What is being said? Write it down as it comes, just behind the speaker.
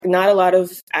not a lot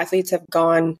of athletes have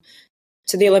gone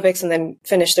to the Olympics and then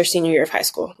finished their senior year of high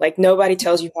school. Like nobody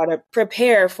tells you how to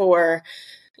prepare for,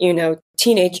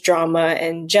 teenage drama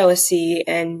and jealousy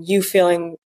and you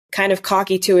feeling kind of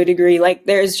cocky to a degree. Like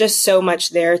there's just so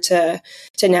much there to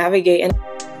navigate. And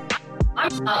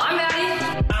I'm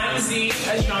Maddie. I'm Z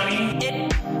as Johnny.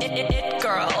 It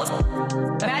girls.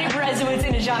 Maddie Brezowitz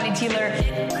and Johnny Teeler.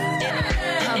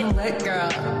 I'm Lit Girl.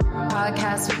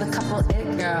 Podcast with a couple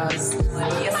it girls.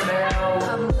 Yes, ma'am.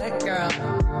 I'm Lit Girl.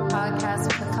 Podcast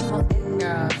with a couple it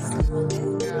girls.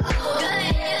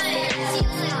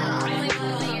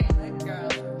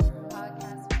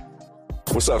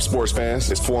 What's up, sports fans?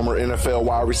 It's former NFL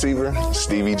wide receiver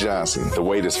Stevie Johnson. The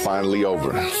wait is finally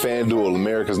over. FanDuel,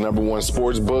 America's #1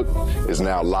 sports book, is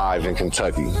now live in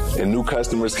Kentucky. And new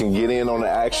customers can get in on the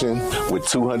action with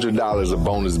 $200 of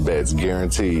bonus bets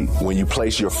guaranteed when you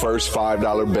place your first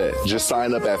 $5 bet. Just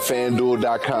sign up at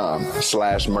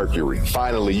FanDuel.com/Mercury.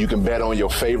 Finally, you can bet on your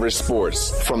favorite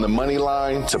sports, from the money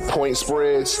line to point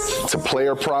spreads to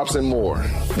player props and more.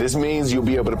 This means you'll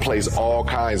be able to place all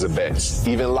kinds of bets,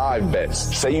 even live bets.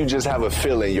 Say you just have a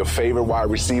feeling your favorite wide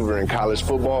receiver in college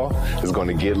football is going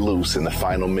to get loose in the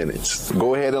final minutes.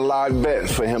 Go ahead and live bet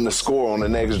for him to score on the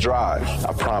next drive.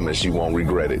 I promise you won't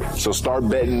regret it. So start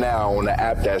betting now on the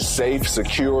app that's safe,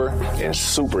 secure, and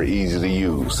super easy to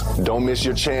use. Don't miss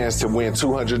your chance to win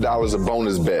 $200 of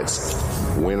bonus bets,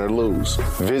 win or lose.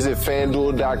 Visit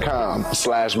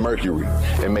FanDuel.com/Mercury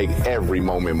and make every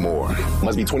moment more.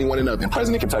 Must be 21 and up and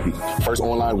present in Kentucky. First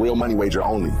online real money wager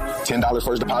only. $10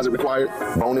 first deposit required.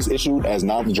 Bonus issued as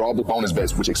non-withdrawable bonus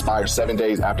bets, which expire 7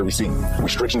 days after receipt.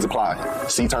 Restrictions apply.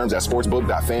 See terms at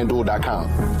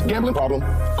sportsbook.fanduel.com. Gambling problem?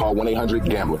 Call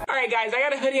 1-800-GAMBLER. All right, guys, I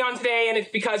got a hoodie on today, and it's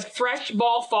because fresh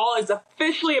ball fall is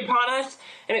officially upon us,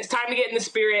 and it's time to get in the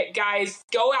spirit. Guys,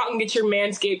 go out and get your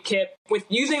Manscaped kit with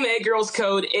using the It Girls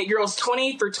code,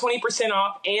 ItGirls20 for 20%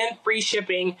 off and free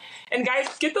shipping. And guys,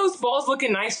 get those balls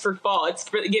looking nice for fall. It's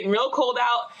getting real cold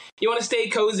out. You want to stay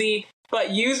cozy,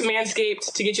 but use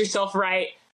Manscaped to get yourself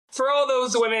right. For all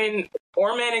those women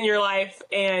or men in your life,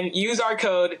 and use our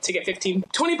code to get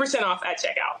 20% off at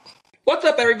checkout. What's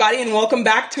up, everybody, and welcome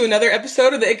back to another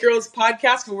episode of the It Girls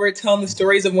podcast, where we're telling the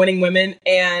stories of winning women.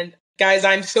 And guys,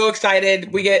 I'm so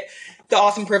excited. We get the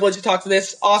awesome privilege to talk to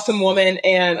this awesome woman,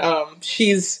 and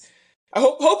she's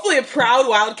hopefully a proud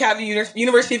Wildcat of the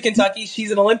University of Kentucky.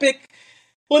 She's an Olympic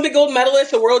gold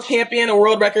medalist, a world champion, a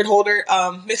world record holder.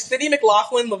 Miss City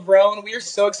McLaughlin-Levrone, we are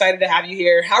so excited to have you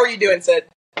here. How are you doing, Sid?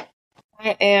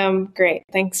 I am great.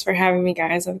 Thanks for having me,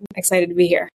 guys. I'm excited to be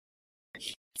here.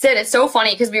 Sid, it's so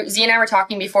funny because Z and I were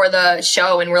talking before the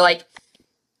show, and we're like,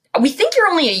 we think you're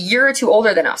only a year or two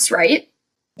older than us, right?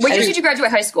 What year did you graduate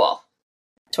high school?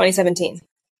 2017.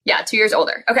 Yeah, 2 years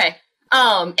older. Okay.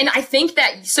 And I think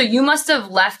that, so you must have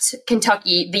left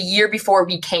Kentucky the year before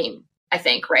we came, I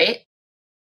think, right?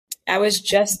 I was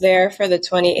just there for the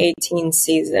 2018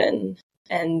 season,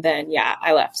 and then,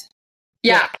 I left.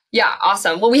 Yeah,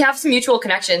 awesome. Well, we have some mutual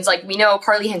connections. Like, we know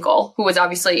Carly Hinkle, who was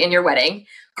obviously in your wedding.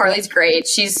 Carly's great.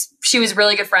 She was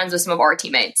really good friends with some of our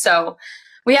teammates. So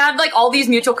we had like all these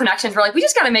mutual connections. We're like, we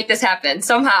just got to make this happen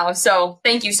somehow. So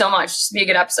thank you so much. This will be a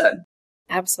good episode.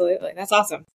 Absolutely. That's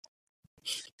awesome.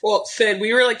 Well, Sid,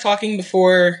 we were like talking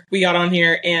before we got on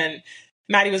here, and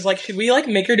Maddie was like, should we like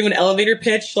make her do an elevator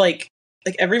pitch? Like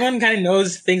everyone kind of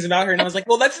knows things about her. And I was like,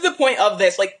 well, that's the point of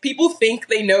this. Like, people think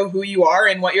they know who you are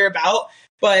and what you're about,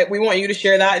 but we want you to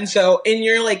share that. And so in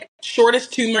your like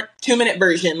shortest 2-minute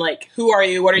version, like, who are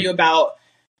you? What are you about?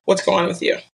 What's going on with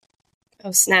you?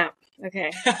 Oh, snap.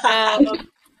 Okay. I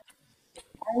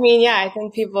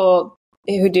think people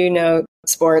who do know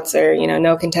sports or,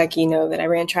 know Kentucky know that I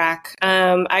ran track.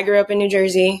 I grew up in New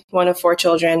Jersey, one of 4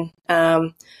 children.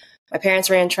 My parents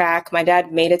ran track. My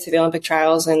dad made it to the Olympic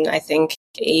trials in, I think,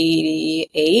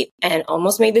 88 and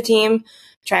almost made the team.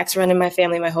 Track's run in my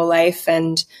family my whole life.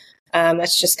 And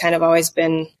that's just kind of always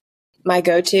been my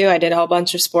go-to. I did a whole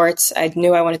bunch of sports. I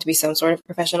knew I wanted to be some sort of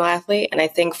professional athlete. And I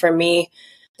think for me,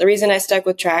 the reason I stuck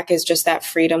with track is just that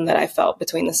freedom that I felt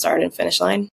between the start and finish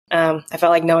line. I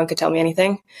felt like no one could tell me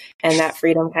anything. And that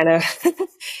freedom kind of,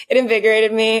 it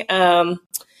invigorated me.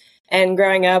 And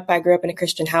growing up, I grew up in a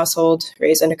Christian household,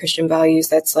 raised under Christian values.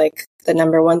 That's like the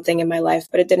number one thing in my life,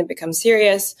 but it didn't become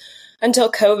serious until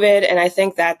COVID. And I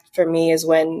think that for me is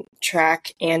when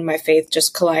track and my faith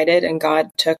just collided, and God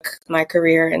took my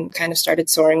career and kind of started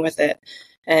soaring with it.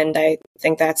 And I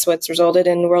think that's what's resulted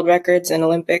in world records and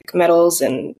Olympic medals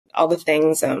and all the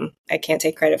things. I can't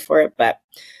take credit for it, but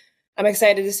I'm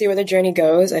excited to see where the journey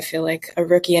goes. I feel like a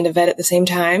rookie and a vet at the same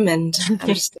time, and I'm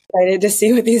just excited to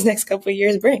see what these next couple of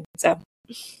years bring. So,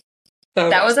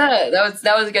 That was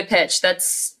a good pitch.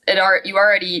 That's it. You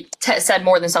already said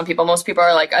more than some people. Most people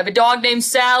are like, I have a dog named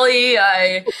Sally.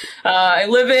 I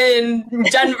live in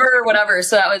Denver, whatever.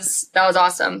 So that was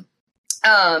awesome.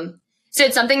 So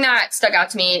it's something that stuck out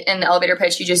to me in the elevator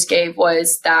pitch you just gave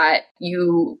was that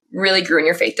you really grew in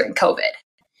your faith during COVID.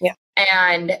 Yeah.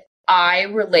 And I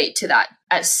relate to that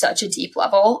at such a deep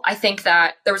level. I think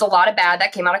that there was a lot of bad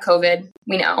that came out of COVID,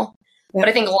 we know. Yeah. But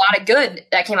I think a lot of good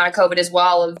that came out of COVID as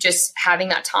well, of just having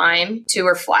that time to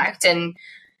reflect. And,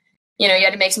 you know, you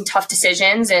had to make some tough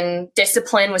decisions, and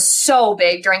discipline was so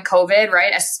big during COVID,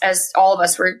 right? As all of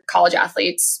us were college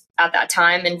athletes at that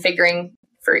time, and figuring,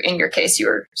 in your case, you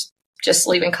were just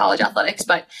leaving college athletics.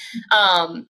 But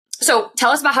so tell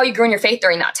us about how you grew in your faith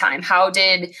during that time. How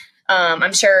did,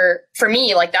 I'm sure for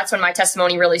me, like that's when my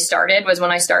testimony really started, was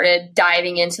when I started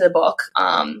diving into the book.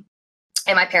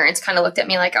 And my parents kind of looked at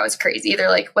me like I was crazy. They're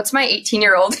like, what's my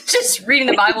 18-year-old just reading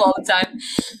the Bible all the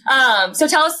time? So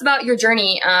tell us about your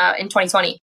journey in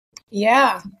 2020.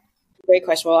 Yeah. Great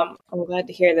question. Well, I'm glad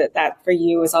to hear that for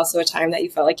you was also a time that you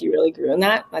felt like you really grew in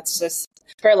that. That's just,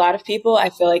 for a lot of people, I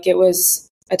feel like it was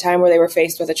a time where they were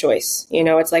faced with a choice. You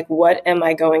know, it's like, what am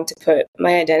I going to put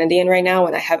my identity in right now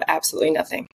when I have absolutely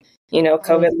nothing? You know,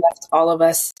 COVID left all of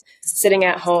us sitting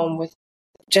at home with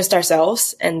just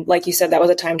ourselves. And like you said, that was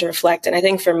a time to reflect. And I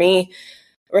think for me,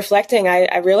 reflecting,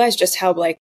 I realized just how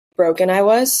like broken I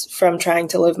was from trying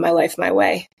to live my life my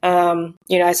way. You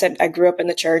know, I said I grew up in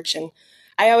the church, and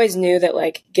I always knew that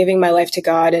like giving my life to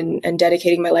God and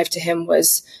dedicating my life to him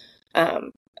was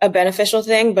a beneficial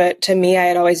thing. But to me, I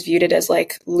had always viewed it as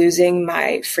like losing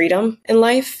my freedom in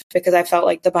life, because I felt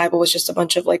like the Bible was just a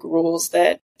bunch of like rules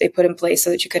that they put in place so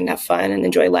that you couldn't have fun and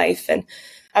enjoy life. And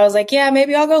I was like, yeah,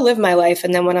 maybe I'll go live my life.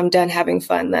 And then when I'm done having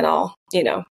fun, then I'll, you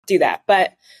know, do that.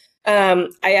 But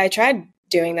I tried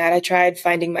doing that. I tried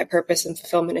finding my purpose and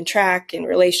fulfillment in track and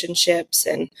relationships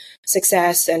and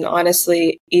success. And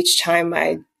honestly, each time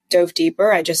I dove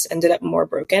deeper, I just ended up more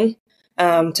broken,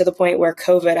 to the point where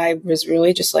COVID, I was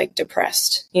really just like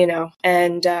depressed, you know,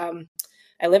 and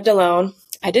I lived alone.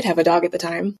 I did have a dog at the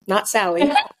time, not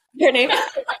Sally. Her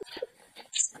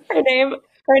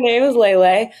name is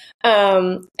Lele.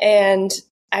 And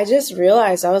I just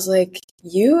realized, I was like,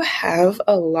 you have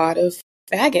a lot of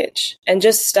baggage and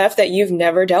just stuff that you've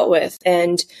never dealt with,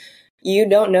 and you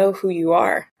don't know who you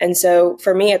are. And so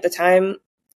for me at the time,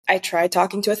 I tried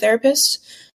talking to a therapist,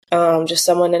 just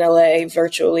someone in LA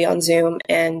virtually on Zoom.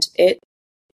 And it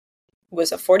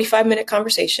was a 45-minute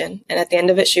conversation. And at the end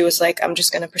of it, she was like, I'm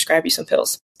just going to prescribe you some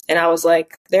pills. And I was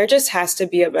like, there just has to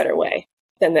be a better way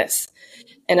than this.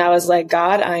 And I was like,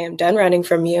 God, I am done running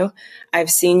from you. I've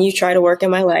seen you try to work in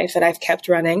my life, and I've kept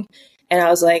running. And I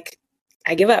was like,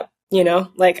 I give up, you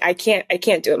know, like I can't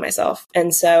do it myself.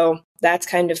 And so that's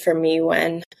kind of for me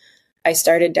when I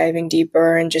started diving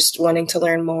deeper and just wanting to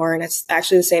learn more. And it's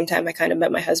actually the same time I kind of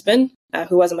met my husband,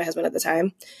 who wasn't my husband at the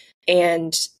time.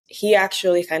 And he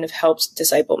actually kind of helped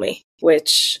disciple me,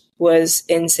 which was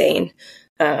insane.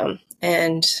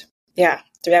 And yeah,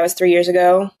 that was 3 years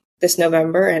ago this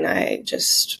November, and I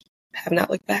just have not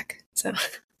looked back. So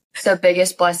it's the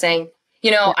biggest blessing.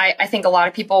 You know, I think a lot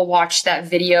of people watched that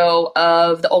video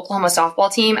of the Oklahoma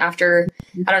softball team after,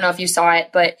 I don't know if you saw it,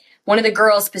 but one of the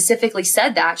girls specifically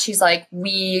said that. She's like,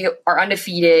 we are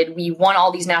undefeated. We won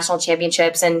all these national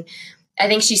championships. And I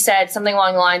think she said something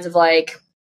along the lines of like,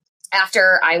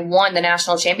 after I won the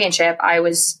national championship, I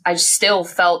still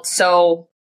felt so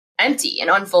empty and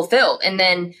unfulfilled. And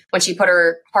then when she put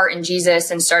her heart in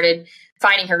Jesus and started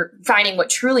finding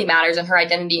what truly matters and her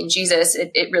identity in Jesus,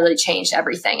 it really changed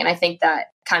everything. And I think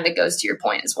that kind of goes to your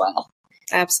point as well.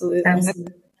 Absolutely. That's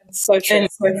so true.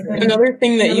 And another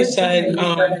thing that you said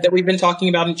that we've been talking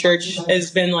about in church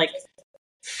has been like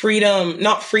freedom,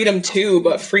 not freedom to,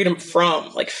 but freedom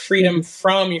from, like freedom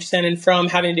from your sin and from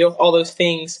having to deal with all those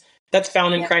things that's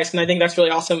found in Christ. And I think that's really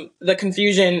awesome. The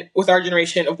confusion with our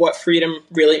generation of what freedom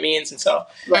really means. And so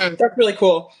that's really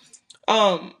cool.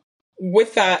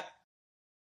 With that,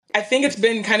 I think it's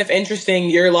been kind of interesting,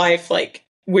 your life, like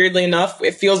weirdly enough,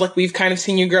 it feels like we've kind of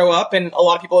seen you grow up, and a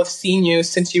lot of people have seen you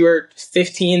since you were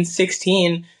 15,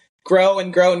 16, grow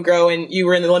and grow and grow. And you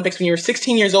were in the Olympics when you were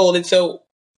 16 years old. And so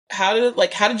how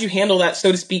did you handle that,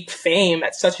 so to speak, fame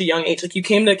at such a young age? Like you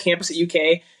came to campus at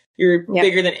UK, you're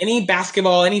bigger than any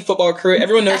basketball, any football crew.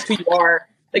 Everyone knows who you are.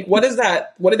 Like, what did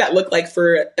that look like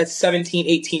for a 17,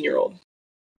 18-year-old?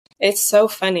 It's so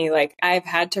funny. Like, I've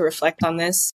had to reflect on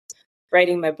this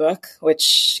writing my book,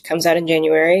 which comes out in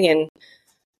January. And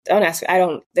don't ask,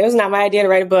 it was not my idea to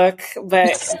write a book,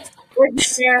 but we're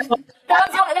here.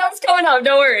 That was coming up.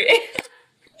 Don't worry.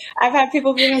 I've had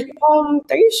people be like,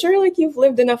 are you sure like you've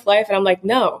lived enough life? And I'm like,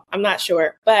 no, I'm not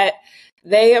sure. But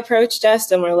they approached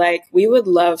us and were like, we would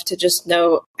love to just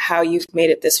know how you've made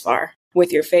it this far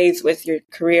with your faith, with your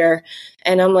career.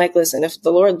 And I'm like, listen, if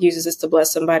the Lord uses this to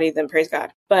bless somebody, then praise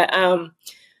God. But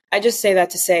I just say that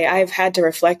to say I've had to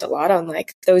reflect a lot on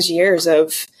like those years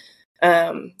of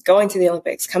going to the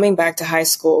Olympics, coming back to high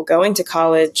school, going to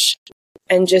college,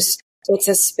 and just it's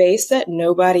a space that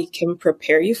nobody can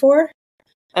prepare you for.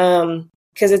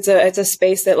 Because it's a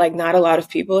space that like not a lot of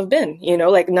people have been,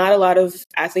 like not a lot of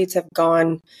athletes have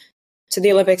gone to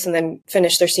the Olympics and then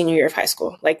finished their senior year of high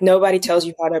school. Like nobody tells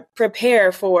you how to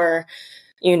prepare for,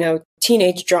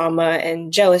 teenage drama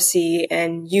and jealousy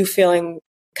and you feeling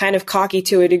kind of cocky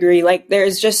to a degree. Like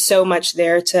there's just so much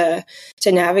there to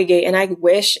navigate. And I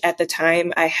wish at the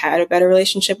time I had a better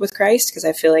relationship with Christ because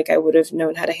I feel like I would have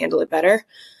known how to handle it better.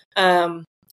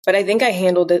 But I think I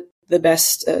handled it the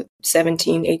best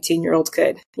 17, 18-year-olds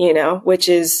could, which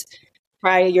is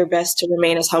try your best to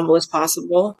remain as humble as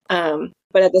possible.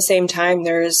 But at the same time,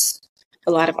 there's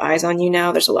a lot of eyes on you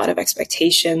now. There's a lot of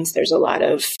expectations. There's a lot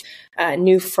of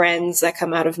new friends that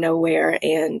come out of nowhere.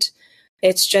 And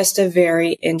it's just a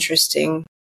very interesting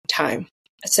time.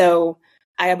 So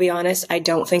I'll be honest, I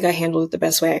don't think I handled it the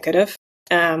best way I could have.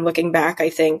 Looking back, I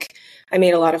think I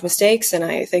made a lot of mistakes and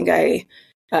I think I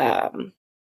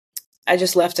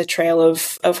just left a trail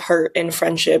of hurt in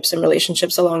friendships and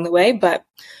relationships along the way. But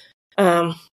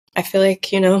I feel like,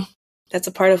 that's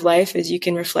a part of life is you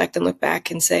can reflect and look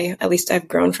back and say, at least I've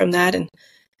grown from that and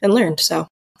learned. So.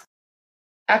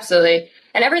 Absolutely.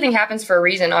 And everything happens for a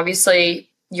reason. Obviously,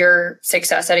 your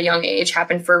success at a young age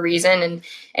happened for a reason.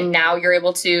 And now you're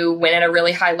able to win at a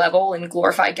really high level and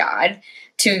glorify God.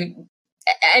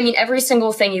 Every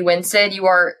single thing you win, Sid,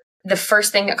 the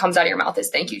first thing that comes out of your mouth is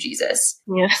thank you, Jesus.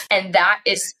 Yeah. And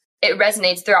it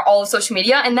resonates throughout all of social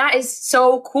media. And that is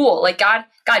so cool. Like God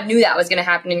knew that was going to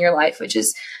happen in your life, which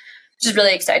is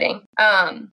really exciting.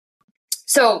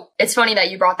 So it's funny that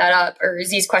you brought that up, or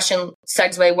Z's question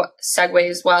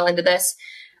segues well into this.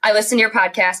 I listen to your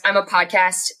podcast. I'm a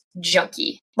podcast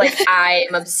junkie. Like I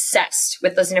am obsessed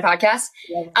with listening to podcasts.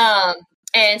 Yeah.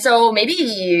 And so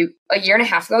maybe a year and a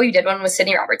half ago, you did one with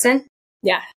Sydney Robertson.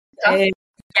 Yeah.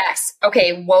 Yes.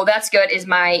 Okay. Whoa, that's good is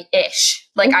my ish.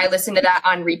 Like I listen to that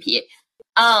on repeat.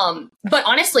 But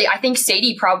honestly, I think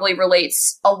Sadie probably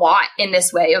relates a lot in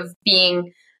this way of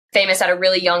being famous at a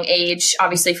really young age,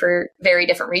 obviously for very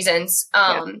different reasons.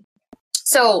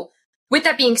 So with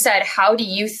that being said, how do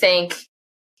you think,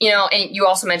 and you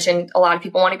also mentioned a lot of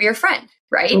people want to be your friend,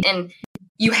 right? Mm-hmm. And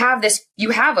you have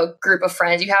a group of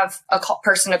friends, you have a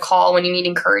person to call when you need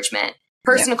encouragement,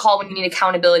 to call when you need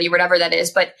accountability, whatever that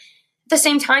is. But at the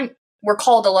same time, we're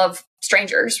called to love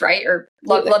strangers, right? Or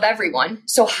love everyone.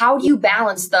 So how do you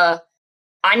balance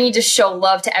I need to show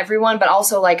love to everyone, but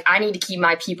also like, I need to keep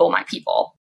my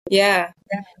people. Yeah.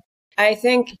 I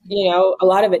think, a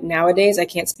lot of it nowadays, I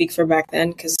can't speak for back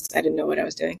then because I didn't know what I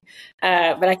was doing.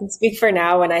 But I can speak for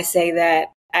now when I say that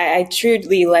I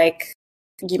truly like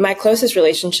my closest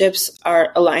relationships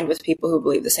are aligned with people who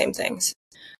believe the same things.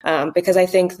 Because I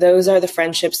think those are the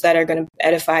friendships that are going to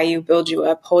edify you, build you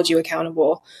up, hold you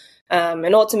accountable.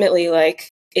 And ultimately, like,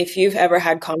 if you've ever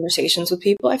had conversations with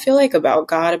people, I feel like about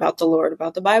God, about the Lord,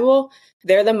 about the Bible,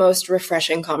 they're the most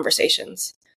refreshing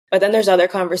conversations. But then there's other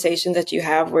conversations that you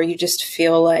have where you just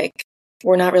feel like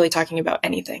we're not really talking about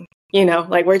anything,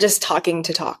 like we're just talking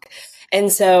to talk.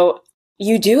 And so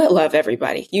you do love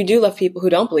everybody. You do love people who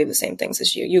don't believe the same things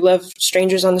as you. You love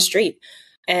strangers on the street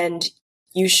and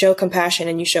you show compassion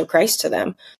and you show Christ to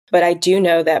them. But I do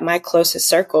know that my closest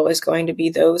circle is going to be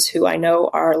those who I know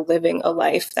are living a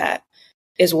life that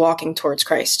is walking towards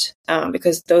Christ,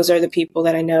 because those are the people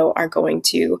that I know are going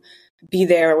to be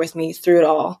there with me through it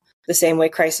all, the same way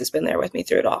Christ has been there with me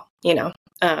through it all,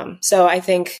 So I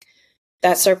think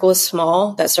that circle is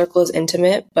small, that circle is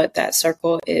intimate, but that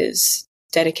circle is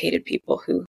dedicated people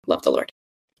who love the Lord.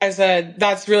 I said,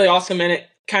 that's really awesome. And it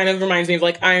kind of reminds me of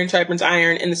like iron sharpens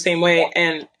iron in the same way.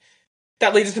 And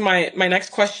that leads to my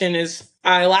next question is,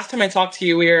 last time I talked to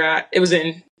you, it was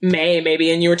in May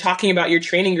maybe, and you were talking about your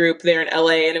training group there in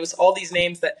LA, and it was all these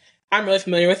names that I'm really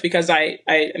familiar with because I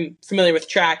am familiar with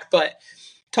track, but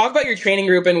talk about your training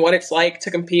group and what it's like to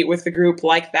compete with a group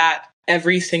like that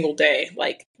every single day.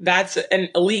 Like that's an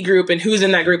elite group, and who's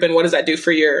in that group and what does that do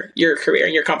for your career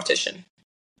and your competition?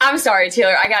 I'm sorry,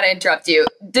 Taylor, I gotta interrupt you.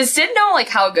 Does Sid know like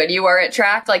how good you are at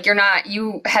track? Like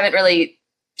you haven't really,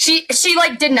 she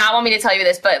like did not want me to tell you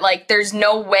this, but like there's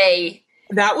no way.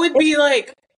 That would be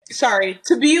like, sorry,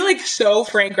 to be like so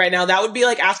frank right now, that would be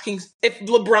like asking if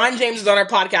LeBron James is on our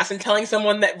podcast and telling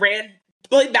someone that ran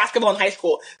played basketball in high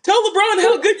school. Tell LeBron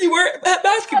how good you were at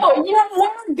basketball. Oh, you were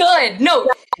good. No.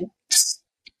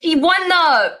 She won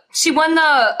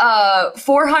the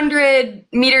 400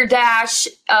 meter dash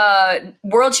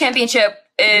world championship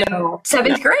in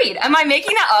 7th grade. Am I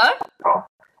making that up?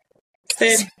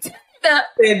 Sid.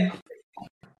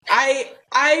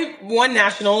 I won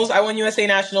nationals. I won USA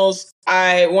nationals.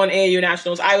 I won AAU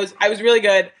nationals. I was really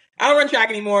good. I don't run track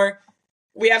anymore.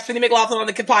 We have Sydney McLaughlin on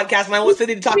the podcast, and I want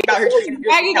Sydney to talk about her training.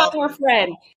 Bragging on her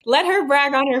friend. Let her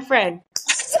brag on her friend.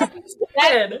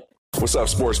 What's up,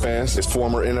 sports fans? It's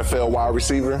former NFL wide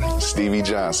receiver Stevie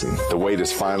Johnson. The wait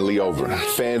is finally over.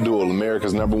 FanDuel,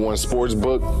 America's #1 sports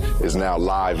book, is now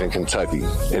live in Kentucky.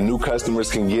 And new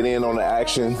customers can get in on the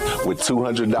action with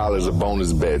 $200 of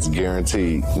bonus bets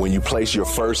guaranteed when you place your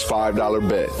first $5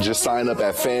 bet. Just sign up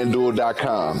at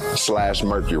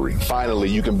FanDuel.com/Mercury. Finally,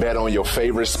 you can bet on your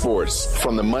favorite sports,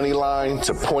 from the money line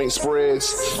to point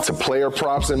spreads to player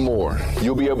props and more.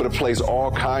 You'll be able to place all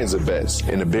kinds of bets.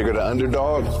 And the bigger the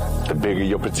underdog, the bigger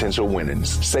your potential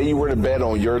winnings. Say you were to bet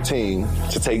on your team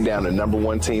to take down the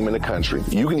 #1 team in the country.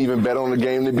 You can even bet on the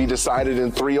game to be decided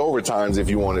in 3 overtimes if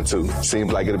you wanted to.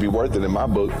 Seems like it'll be worth it in my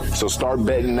book. So start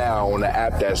betting now on the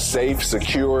app that's safe,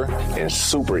 secure, and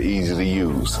super easy to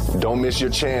use. Don't miss your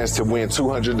chance to win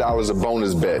 $200 of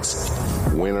bonus bets,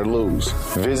 win or lose.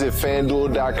 Visit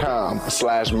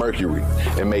FanDuel.com/Mercury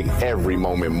and make every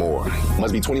moment more.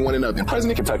 Must be 21 and up and present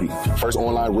in Kentucky. First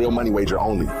online real money wager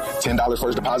only. $10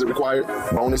 first deposit required.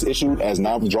 Bonus issued as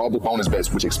non-withdrawable bonus bets,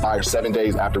 which expire 7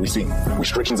 days after receipt.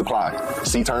 Restrictions apply.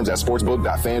 See terms at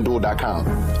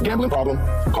sportsbook.fanduel.com. Gambling problem?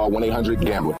 Call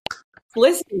 1-800-GAMBLER.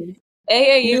 Listen,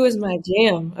 AAU is my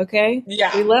jam, okay?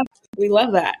 Yeah. We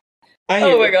love that.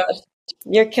 Oh my gosh.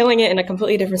 You're killing it in a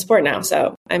completely different sport now,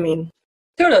 so, I mean.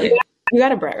 Totally. You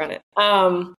gotta brag on it.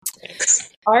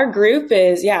 Our group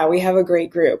is, we have a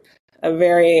great group. A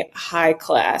very high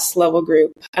class level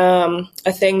group.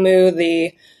 Athing Mu,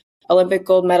 the Olympic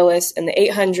gold medalist in the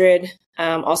 800,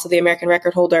 also the American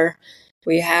record holder.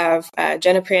 We have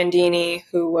Jenna Prandini,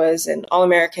 who was an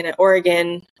All-American at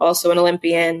Oregon, also an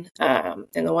Olympian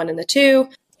in the 1 and the 2.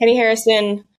 Kenny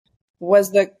Harrison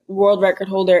was the world record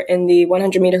holder in the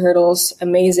 100 meter hurdles.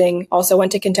 Amazing. Also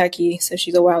went to Kentucky, so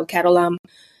she's a Wildcat alum.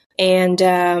 And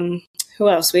who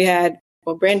else? We had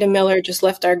Brandon Miller just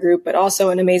left our group, but also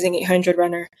an amazing 800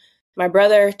 runner. My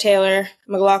brother, Taylor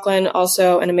McLaughlin,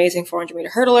 also an amazing 400 meter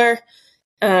hurdler.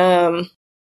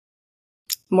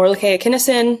 Morlakea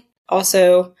Kinnison,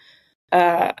 also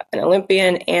an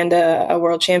Olympian and a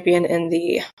world champion in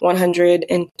the 100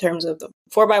 in terms of the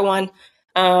 4x1.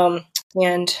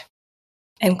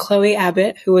 And Chloe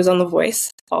Abbott, who was on The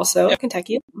Voice, also a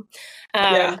Kentucky.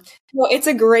 Well, it's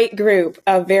a great group,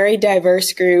 a very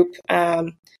diverse group,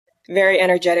 very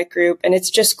energetic group. And it's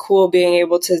just cool being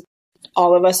able to,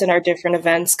 all of us in our different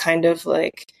events, kind of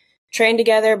like train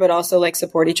together, but also like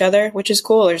support each other, which is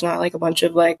cool. There's not like a bunch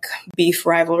of like beef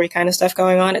rivalry kind of stuff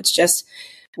going on. It's just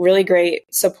really great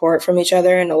support from each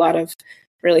other and a lot of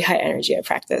really high energy at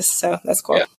practice. So that's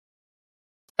cool. Yeah.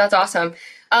 That's awesome.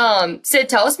 Sid,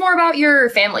 tell us more about your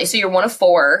family. So you're one of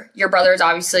 4. Your brother is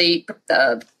obviously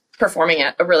performing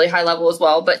at a really high level as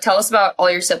well, but tell us about all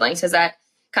your siblings. Has that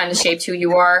kind of shaped who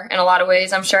you are in a lot of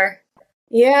ways, I'm sure?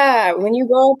 Yeah, when you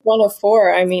grow up one of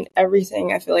 4, I mean,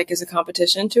 everything I feel like is a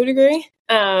competition to a degree.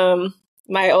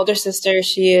 My older sister,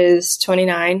 she is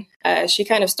 29. She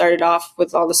kind of started off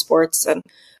with all the sports and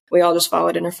we all just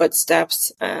followed in her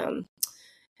footsteps. And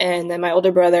then my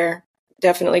older brother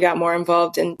definitely got more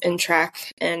involved in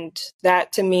track. And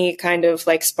that to me kind of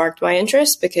like sparked my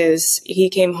interest because he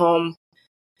came home.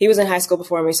 He was in high school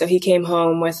before me, so he came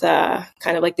home with kind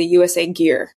of like the USA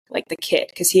gear, like the kit,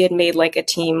 because he had made like a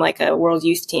team, like a world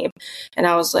youth team. And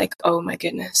I was like, oh my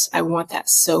goodness, I want that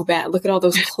so bad. Look at all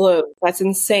those clothes. That's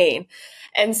insane.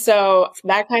 And so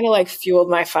that kind of like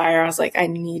fueled my fire. I was like, I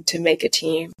need to make a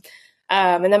team.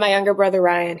 And then my younger brother,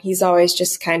 Ryan, he's always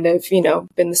just kind of,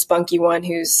 been the spunky one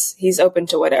he's open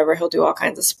to whatever. He'll do all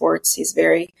kinds of sports. He's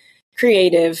very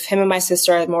creative. Him and my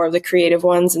sister are more of the creative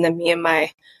ones. And then me and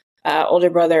my older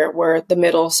brother were the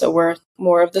middle, so we're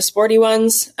more of the sporty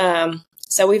ones.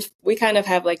 So we kind of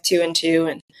have like 2 and 2,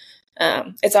 and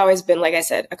it's always been, like I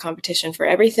said, a competition for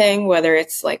everything. Whether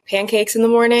it's like pancakes in the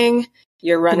morning,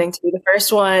 you're running to be the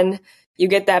first one. You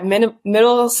get that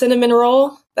middle cinnamon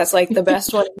roll. That's like the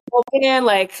best one. And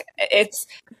like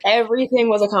everything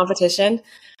was a competition,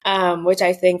 which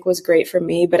I think was great for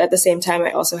me. But at the same time, I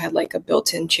also had like a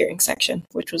built-in cheering section,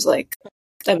 which was like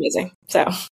amazing. So.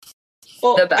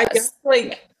 Well, I guess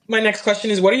like my next question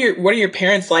is, what are your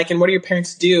parents like, and what do your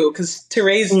parents do? Because to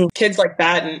raise kids like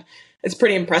that, and it's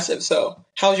pretty impressive. So,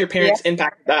 how's your parents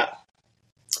impacted that?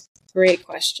 Great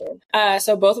question.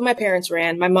 So both of my parents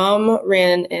ran. My mom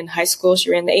ran in high school.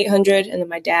 She ran the 800, and then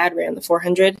my dad ran the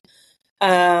 400.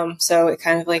 So it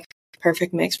kind of like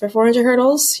perfect mix for 400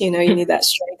 hurdles. You need that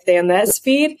strength and that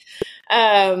speed.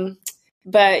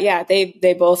 But yeah,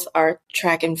 they both are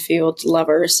track and field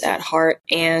lovers at heart,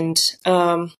 and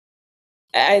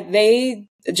they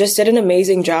just did an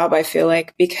amazing job, I feel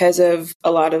like, because of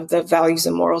a lot of the values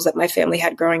and morals that my family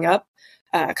had growing up,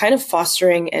 kind of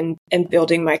fostering and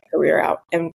building my career out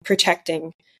and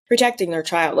protecting their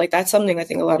child. Like, that's something I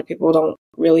think a lot of people don't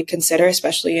really consider,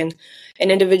 especially in an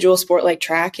individual sport like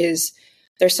track. Is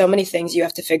there's so many things you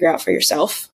have to figure out for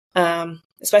yourself,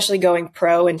 especially going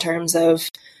pro in terms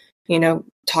of,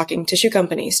 talking to shoe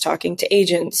companies, talking to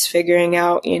agents, figuring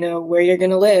out, where you're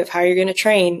going to live, how you're going to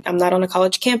train. I'm not on a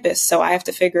college campus, so I have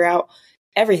to figure out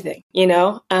everything,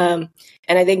 and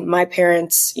I think my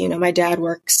parents, my dad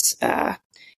works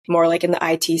more like in the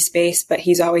IT space, but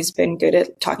he's always been good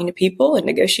at talking to people and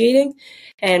negotiating.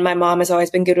 And my mom has always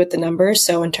been good with the numbers.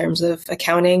 So in terms of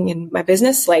accounting and my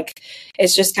business, like,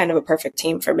 it's just kind of a perfect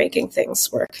team for making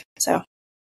things work. So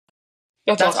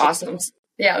that's awesome.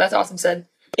 Yeah, that's awesome, Sid.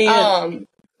 And,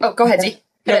 go ahead, Z.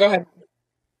 No, go ahead.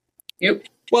 Yep.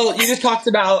 Well, you just talked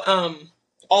about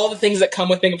all the things that come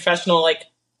with being a professional, like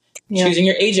choosing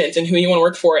your agent and who you want to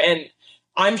work for. And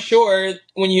I'm sure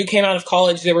when you came out of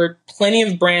college, there were plenty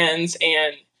of brands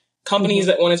and companies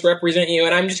that wanted to represent you.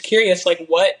 And I'm just curious, like,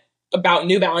 what about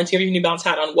New Balance? You have your New Balance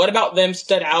hat on. What about them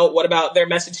stood out? What about their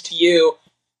message to you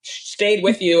stayed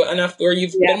with you enough where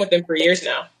you've been with them for years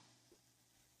now?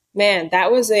 Man, that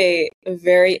was a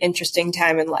very interesting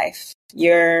time in life.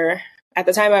 At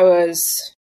the time I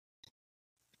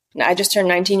just turned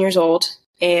 19 years old,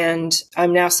 and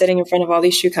I'm now sitting in front of all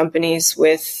these shoe companies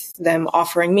with them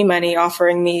offering me money,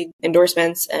 offering me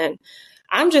endorsements. And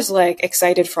I'm just like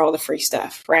excited for all the free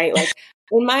stuff, right? Like,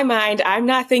 in my mind, I'm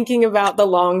not thinking about the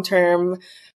long-term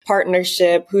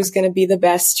partnership, who's going to be the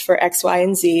best for X, Y,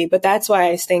 and Z. But that's why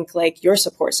I think like your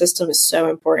support system is so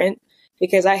important,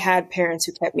 because I had parents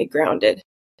who kept me grounded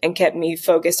and kept me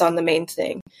focused on the main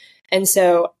thing. And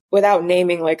so, without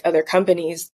naming like other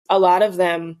companies, a lot of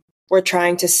them were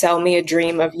trying to sell me a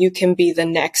dream of, you can be the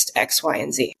next X, Y,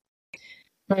 and Z.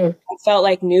 I felt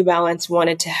like New Balance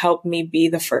wanted to help me be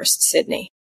the first Sydney,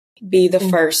 be the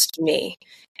first me.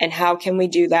 And how can we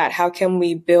do that? How can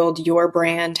we build your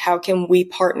brand? How can we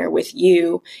partner with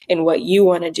you in what you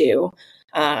want to do?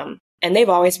 And they've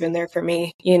always been there for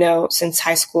me, since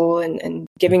high school, and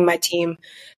giving my team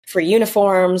free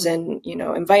uniforms and,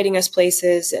 inviting us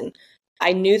places. And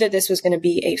I knew that this was going to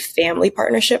be a family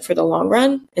partnership for the long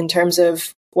run, in terms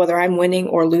of whether I'm winning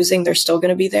or losing, they're still going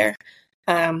to be there.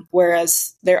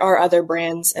 Whereas there are other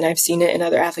brands, and I've seen it in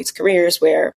other athletes' careers,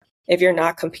 where if you're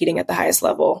not competing at the highest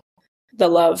level, the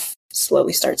love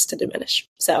slowly starts to diminish.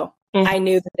 So I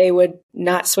knew that they would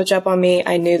not switch up on me.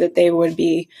 I knew that they would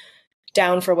be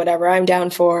down for whatever I'm down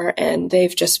for. And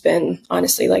they've just been,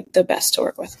 honestly, like the best to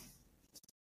work with.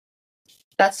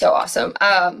 That's so awesome.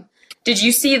 Did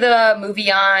you see the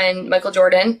movie on Michael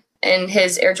Jordan and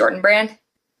his Air Jordan brand?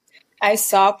 I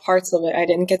saw parts of it. I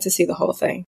didn't get to see the whole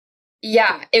thing.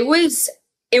 Yeah, it was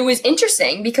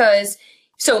interesting because,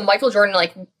 so Michael Jordan,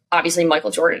 like, obviously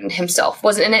Michael Jordan himself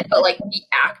wasn't in it, but like the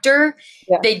actor,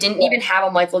 they didn't even have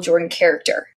a Michael Jordan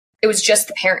character. It was just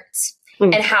the parents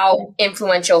and how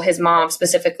influential his mom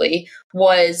specifically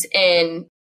was in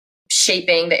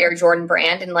shaping the Air Jordan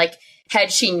brand. And like, had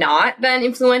she not been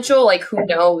influential, like, who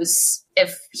knows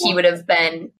if he would have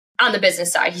been on the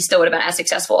business side. He still would have been as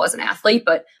successful as an athlete,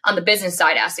 but on the business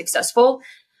side, as successful.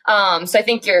 So I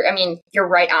think you're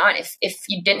right on. If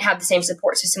you didn't have the same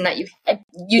support system that you had,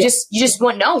 you just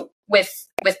wouldn't know with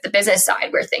the business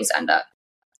side where things end up.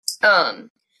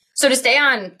 So to stay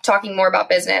on talking more about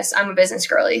business, I'm a business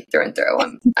girly through and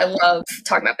through. I love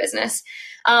talking about business.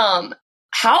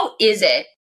 How is it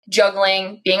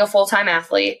juggling being a full-time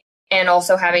athlete and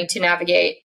also having to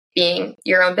navigate being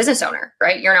your own business owner,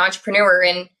 right? You're an entrepreneur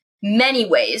in many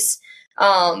ways.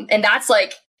 And that's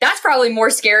probably more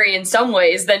scary in some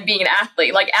ways than being an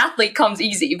athlete. Like, athlete comes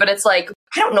easy, but it's like,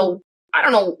 I don't know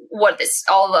what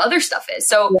all the other stuff is.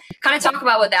 So kind of talk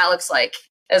about what that looks like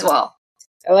as well.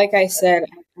 Like I said,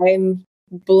 I'm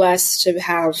blessed to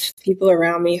have people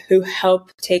around me who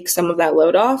help take some of that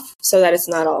load off so that it's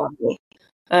not all on me.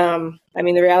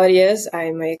 The reality is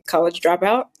I'm a college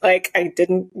dropout. Like, I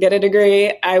didn't get a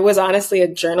degree. I was honestly a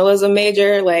journalism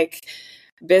major. Like,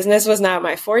 business was not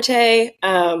my forte.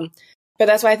 But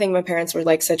that's why I think my parents were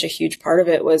like such a huge part of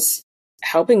it, was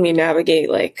helping me navigate,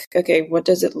 like, okay, what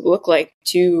does it look like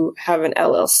to have an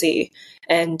LLC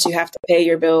and to have to pay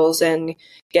your bills and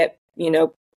get,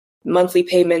 monthly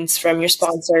payments from your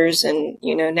sponsors and,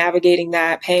 navigating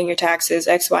that, paying your taxes,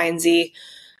 X, Y, and Z.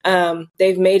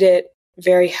 They've made it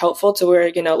very helpful to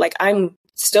where, like I'm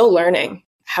still learning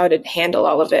how to handle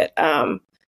all of it.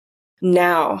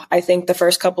 Now, I think the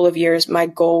first couple of years, my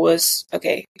goal was,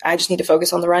 okay, I just need to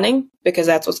focus on the running because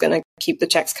that's what's going to keep the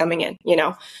checks coming in,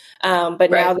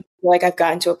 But now that like I've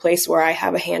gotten to a place where I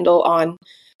have a handle on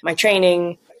my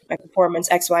training, my performance,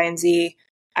 X, Y, and Z,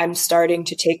 I'm starting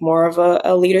to take more of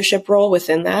a leadership role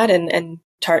within that and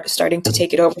starting to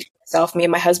take it over for myself, me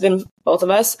and my husband, both of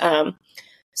us.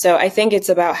 So I think it's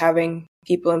about having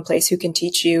people in place who can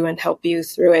teach you and help you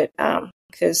through it.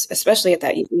 Because especially at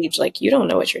that age, like you don't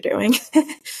know what you're doing.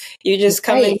 You just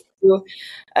come into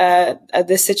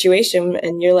this situation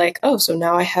and you're like, oh, so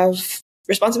now I have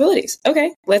responsibilities.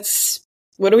 Okay, what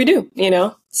do we do?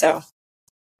 So.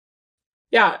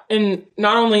 Yeah. And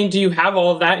not only do you have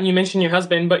all of that, and you mentioned your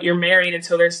husband, but you're married. And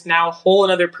so there's now a whole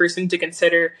other person to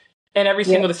consider in every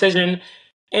single decision.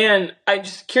 And I'm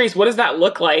just curious, what does that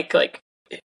look like? Like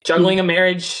juggling a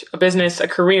marriage, a business, a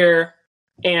career,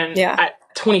 and at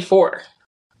 24?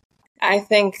 I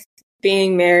think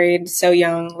being married so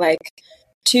young, like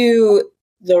to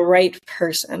the right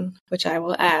person, which I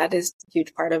will add is a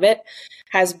huge part of it,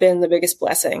 has been the biggest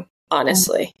blessing,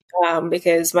 honestly,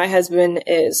 because my husband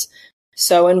is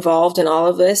so involved in all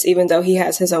of this, even though he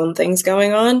has his own things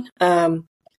going on.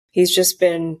 He's just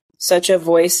been such a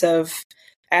voice of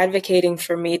advocating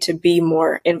for me to be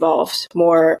more involved,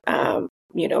 more,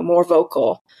 more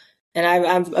vocal. And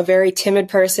I'm a very timid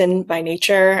person by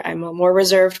nature. I'm a more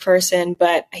reserved person,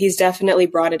 but he's definitely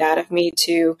brought it out of me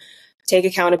to take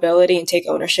accountability and take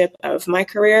ownership of my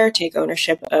career, take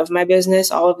ownership of my business,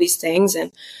 all of these things.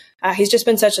 And he's just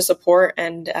been such a support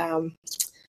and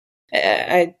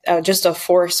just a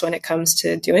force when it comes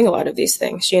to doing a lot of these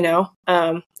things,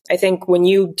 I think when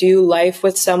you do life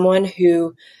with someone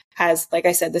who has, like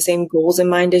I said, the same goals in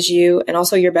mind as you and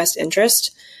also your best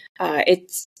interest,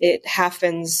 it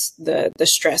happens the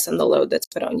stress and the load that's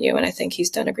put on you. And I think he's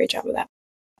done a great job of that.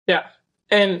 Yeah.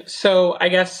 And so I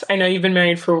guess I know you've been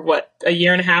married for a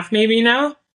year and a half maybe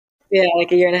now? Yeah,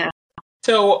 like a year and a half.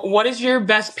 So what is your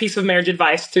best piece of marriage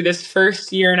advice through this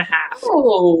first year and a half?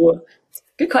 Oh,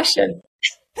 good question.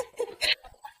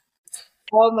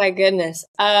 Oh my goodness.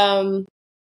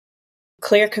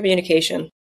 Clear communication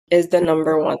is the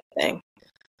number one thing.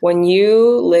 When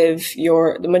you live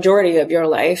the majority of your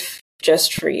life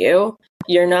just for you,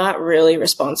 you're not really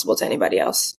responsible to anybody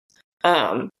else.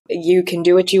 You can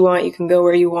do what you want. You can go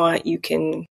where you want.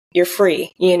 You're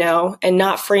free, and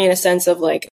not free in a sense of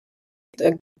like,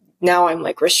 now I'm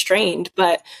like restrained,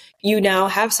 but you now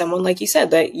have someone, like you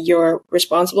said, that you're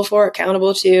responsible for,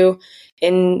 accountable to,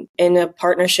 in a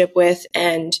partnership with,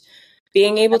 and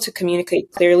being able to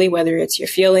communicate clearly, whether it's your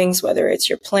feelings, whether it's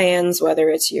your plans, whether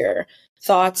it's your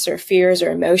thoughts or fears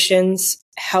or emotions,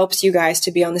 helps you guys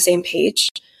to be on the same page.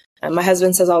 My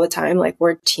husband says all the time, like,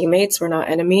 we're teammates, we're not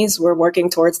enemies, we're working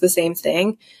towards the same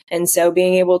thing. And so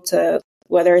being able to,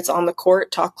 whether it's on the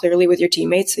court, talk clearly with your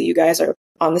teammates so you guys are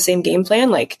on the same game plan,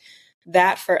 like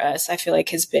that for us, I feel like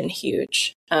has been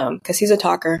huge. Because he's a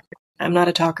talker. I'm not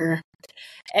a talker.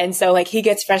 And so like he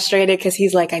gets frustrated because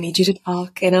he's like, I need you to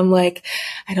talk. And I'm like,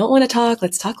 I don't want to talk.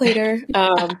 Let's talk later.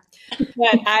 But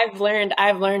I've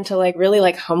learned to like really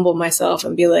like humble myself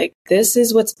and be like, this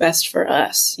is what's best for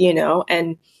us,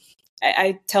 And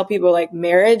I tell people like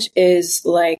marriage is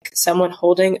like someone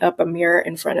holding up a mirror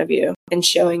in front of you and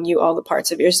showing you all the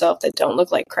parts of yourself that don't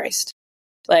look like Christ.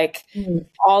 Like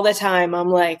all the time, I'm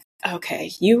like,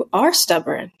 okay, you are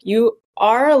stubborn. You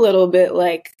are a little bit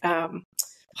like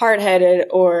hard-headed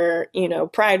or,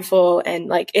 prideful. And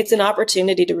like, it's an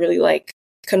opportunity to really like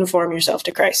conform yourself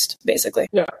to Christ, basically.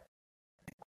 Yeah.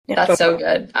 That's so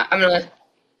good. I'm going to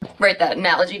write that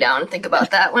analogy down and think about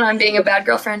that when I'm being a bad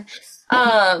girlfriend.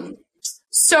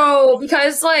 So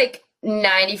because like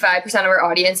 95% of our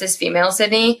audience is female,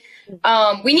 Sydney,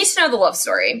 we need to know the love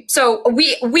story. So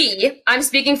I'm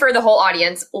speaking for the whole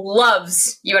audience,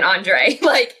 loves you and Andre,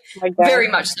 like very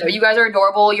much so. You guys are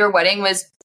adorable. Your wedding was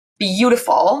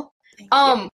beautiful.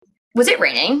 Was it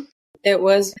raining? It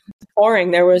was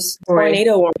pouring. There was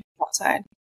tornado warning outside.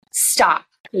 Stop.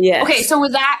 Yes. Okay, so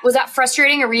was that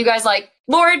frustrating, or were you guys like,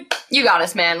 Lord, you got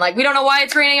us, man? Like, we don't know why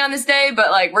it's raining on this day, but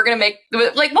like, we're gonna make,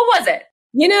 like, what was it?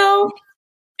 He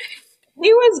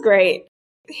was great.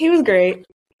 He was great.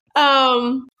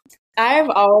 I've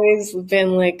always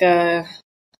been like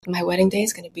my wedding day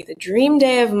is going to be the dream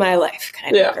day of my life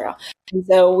kind of girl. And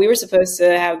so we were supposed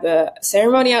to have the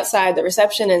ceremony outside, the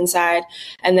reception inside.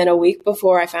 And then a week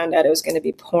before, I found out it was going to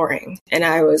be pouring. And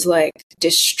I was like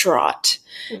distraught.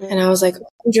 And I was like,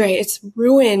 Andre, it's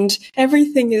ruined.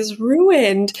 Everything is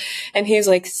ruined. And he was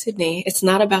like, Sydney, it's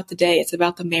not about the day. It's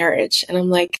about the marriage. And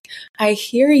I'm like, I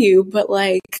hear you, but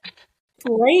like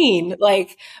rain,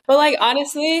 like, but like,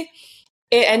 honestly,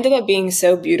 it ended up being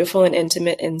so beautiful and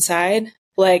intimate inside.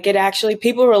 Like it actually,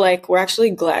 people were like, we're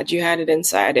actually glad you had it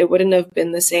inside. It wouldn't have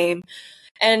been the same.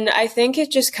 And I think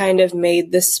it just kind of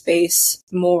made the space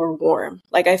more warm.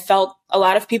 Like I felt a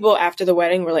lot of people after the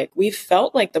wedding were like, we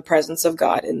felt like the presence of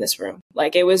God in this room.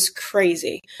 Like it was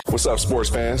crazy. What's up, sports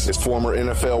fans? It's former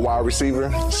NFL wide receiver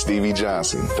Stevie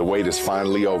Johnson. The wait is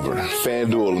finally over.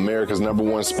 FanDuel, America's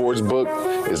 #1 sports book,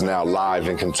 is now live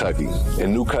in Kentucky.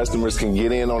 And new customers can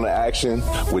get in on the action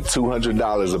with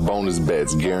 $200 of bonus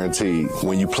bets guaranteed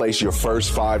when you place your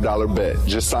first $5 bet.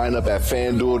 Just sign up at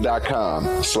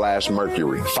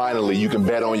FanDuel.com/Mercury. Finally, you can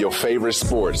bet on your favorite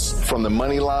sports, from the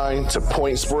money line to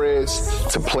point spreads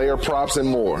to player props and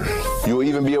more. You'll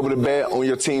even be able to bet on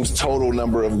your team's total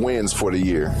number of wins for the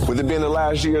year. With it being the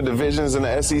last year of divisions in the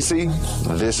SEC,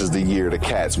 this is the year the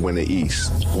Cats win the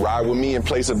East. Ride with me and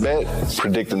place a bet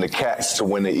predicting the Cats to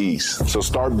win the East. So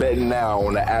start betting now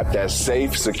on the app that's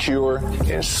safe, secure,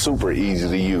 and super easy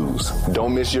to use.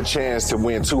 Don't miss your chance to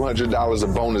win $200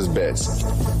 of bonus bets,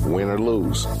 win or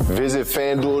lose. Visit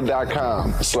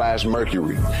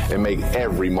FanDuel.com/Mercury and make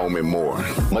every moment more.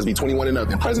 Must be 21 and up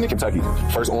and present in Kentucky.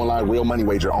 First online real money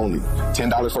wager only.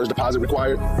 $10 first deposit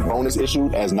required. Bonus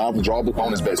issued as non-withdrawable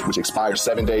bonus bets, which expire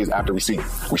 7 days after receipt.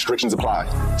 Restrictions apply.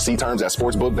 See terms at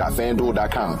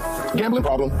sportsbook.fanduel.com. Gambling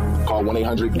problem? Call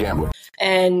 1-800-GAMBLER.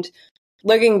 And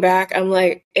looking back, I'm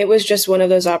like, it was just one of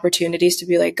those opportunities to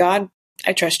be like, God,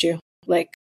 I trust you.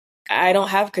 Like, I don't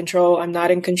have control. I'm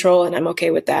not in control, and I'm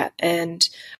okay with that. And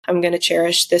I'm going to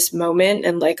cherish this moment.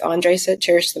 And like Andre said,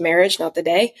 cherish the marriage, not the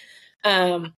day.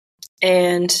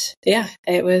 And yeah,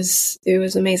 it was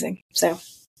amazing. So.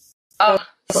 Oh,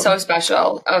 so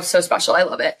special. Oh, so special. I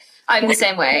love it. I'm the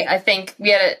same way. I think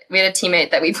we had a teammate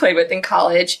that we played with in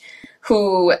college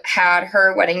who had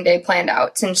her wedding day planned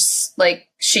out since like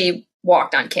she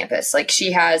walked on campus. Like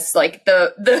she has like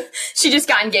she just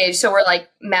got engaged. So we're like,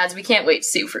 Mads, we can't wait to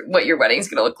see what your wedding's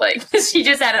going to look like. She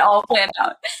just had it all planned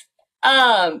out.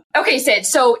 Okay, Sid,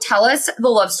 so tell us the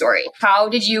love story. How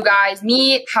did you guys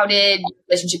meet? How did your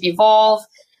relationship evolve?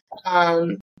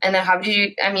 And then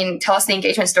tell us the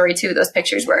engagement story too. Those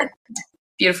pictures were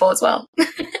beautiful as well.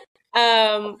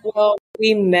 Well,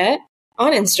 we met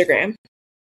on Instagram.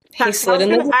 I was going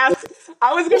to ask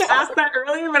that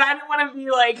earlier, but I didn't want to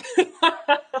be like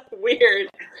weird.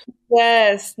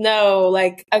 Yes, no,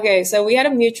 like, okay, so we had a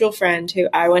mutual friend who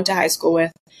I went to high school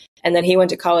with, and then he went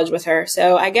to college with her.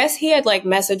 So I guess he had like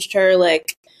messaged her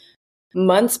like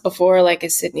months before, like,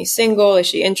 is Sydney single? Is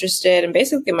she interested? And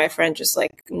basically my friend just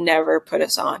like never put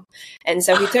us on. And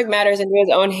so he took matters into his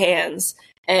own hands,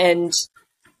 and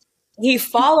he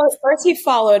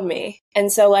followed me.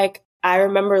 And so like, I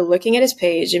remember looking at his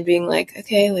page and being like,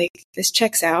 okay, like this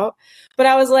checks out. But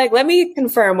I was like, let me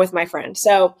confirm with my friend.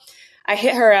 So I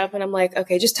hit her up and I'm like,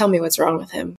 okay, just tell me what's wrong with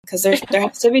him. Cause there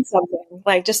has to be something.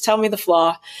 Like, just tell me the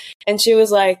flaw. And she was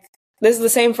like, this is the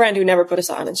same friend who never put us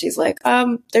on. And she's like,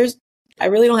 I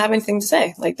really don't have anything to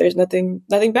say. Like, there's nothing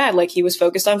bad. Like, he was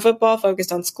focused on football,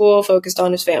 focused on school, focused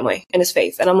on his family and his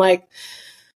faith. And I'm like,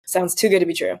 sounds too good to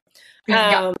be true.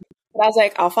 Yeah. But I was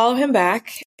like, I'll follow him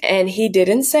back. And he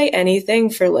didn't say anything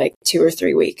for like 2 or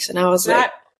 3 weeks. And I was like,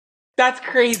 that's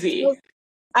crazy.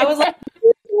 I was like,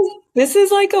 this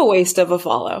is like a waste of a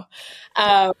follow.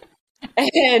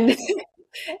 And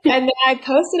then I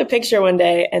posted a picture one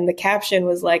day and the caption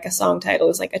was like a song title. It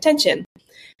was like, attention.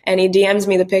 And he DMs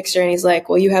me the picture and he's like,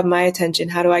 well, you have my attention.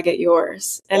 How do I get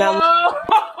yours? And I'm like,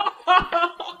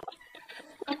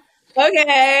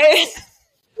 okay.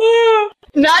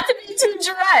 Not to be too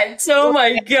direct. Oh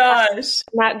my gosh.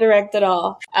 Not direct at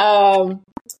all.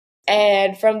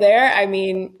 And from there, I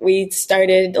mean, we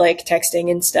started like texting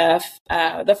and stuff.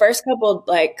 The first couple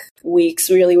like weeks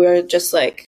really were just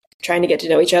like trying to get to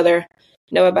know each other,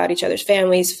 know about each other's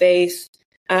families, faith.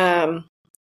 And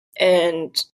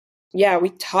yeah, we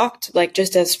talked like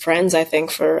just as friends, I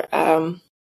think, for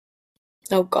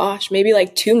maybe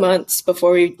like 2 months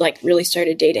before we like really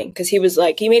started dating. Cause he was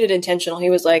like, he made it intentional. He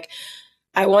was like,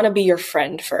 I want to be your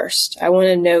friend first. I want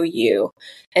to know you.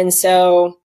 And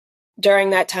so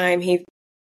during that time,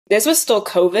 this was still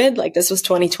COVID. Like, this was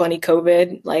 2020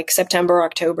 COVID, like September,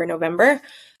 October, November.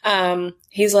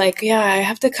 He's like, yeah, I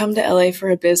have to come to LA for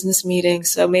a business meeting.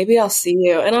 So maybe I'll see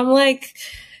you. And I'm like,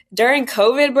 during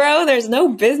COVID, bro, there's no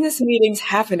business meetings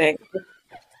happening.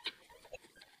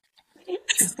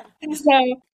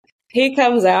 So he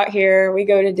comes out here, we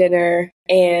go to dinner,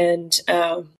 and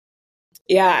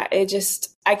yeah,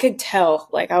 I could tell.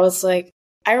 Like, I was like,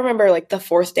 I remember like the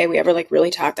fourth day we ever like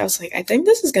really talked, I was like, I think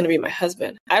this is going to be my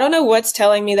husband. I don't know what's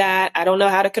telling me that. I don't know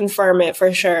how to confirm it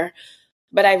for sure,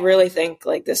 but I really think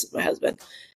like this is my husband.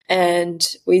 And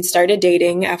we started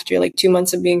dating after like 2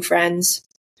 months of being friends.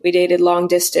 We dated long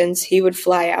distance. He would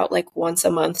fly out like once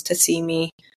a month to see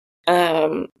me.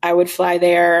 I would fly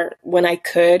there when I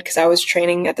could because I was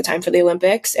training at the time for the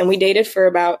Olympics, and we dated for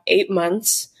about 8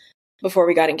 months before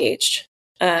we got engaged.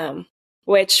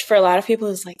 Which for a lot of people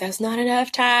is like, that's not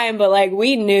enough time, but like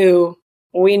we knew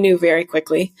very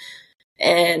quickly.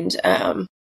 And,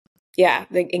 yeah,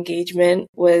 the engagement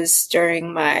was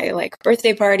during my like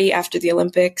birthday party after the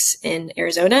Olympics in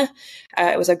Arizona.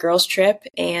 It was a girls' trip,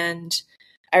 and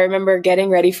I remember getting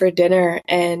ready for dinner,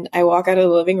 and I walk out of the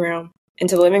living room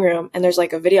into the living room, and there's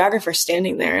like a videographer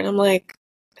standing there, and I'm like,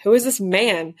 who is this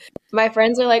man? My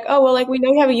friends are like, oh, well, like we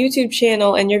know you have a YouTube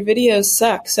channel and your videos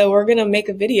suck, so we're gonna make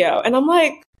a video. And I'm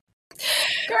like,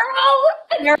 girl,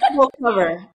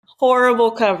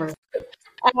 horrible cover.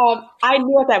 I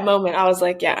knew at that moment, I was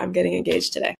like, yeah, I'm getting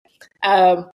engaged today.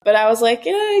 But I was like,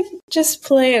 yeah, just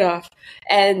play it off.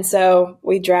 And so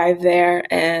we drive there,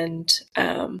 and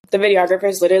the videographer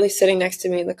is literally sitting next to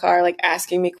me in the car, like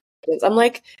asking me questions. I'm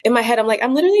like, in my head, I'm like,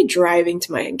 I'm literally driving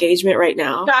to my engagement right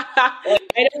now. I'm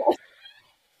like,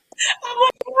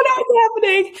 what is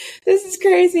happening? This is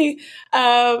crazy.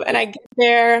 And I get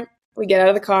there, we get out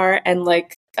of the car, and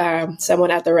like,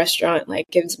 someone at the restaurant like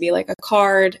gives me like a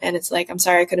card, and it's like, I'm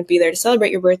sorry I couldn't be there to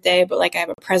celebrate your birthday, but like I have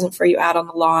a present for you out on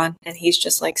the lawn. And he's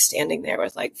just like standing there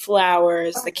with like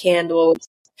flowers, the candles.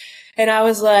 And I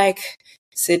was like,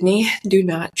 Sydney, do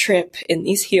not trip in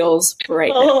these heels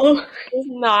right now. It's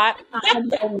not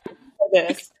for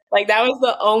this. Like that was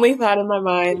the only thought in my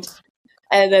mind.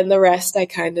 And then the rest, I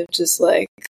kind of just like,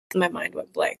 my mind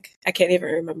went blank. I can't even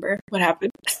remember what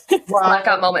happened.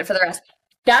 Blackout moment for the rest.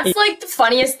 That's like the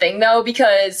funniest thing though,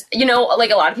 because, you know, like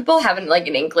a lot of people haven't like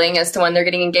an inkling as to when they're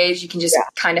getting engaged. You can just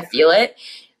kind of feel it,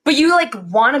 but you like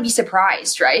want to be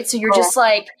surprised, right? So you're just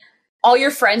like, all your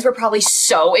friends were probably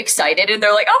so excited and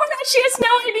they're like, oh my God, she has no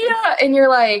idea. And you're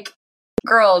like,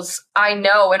 girls, I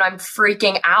know. And I'm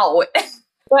freaking out.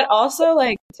 But also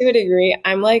like to a degree,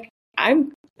 I'm like,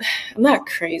 I'm not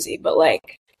crazy, but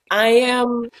like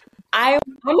I'm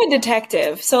a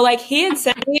detective. So like he had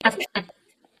sent me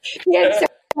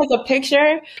a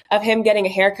picture of him getting a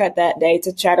haircut that day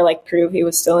to try to like prove he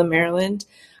was still in Maryland.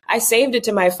 I saved it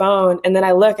to my phone, and then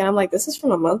I look and I'm like, this is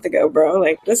from a month ago, bro.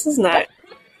 Like this is not.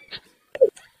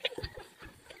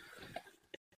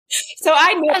 So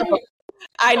I knew. Oh,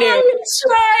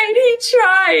 he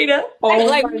tried. I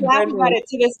like laugh about it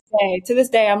to this day. To this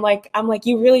day, I'm like,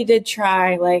 you really did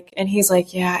try. Like, and he's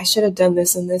like, yeah, I should have done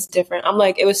this and this different. I'm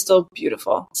like, it was still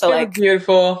beautiful. So like,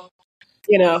 beautiful.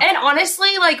 You know. And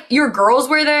honestly, like your girls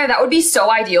were there. That would be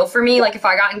so ideal for me. Like if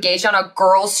I got engaged on a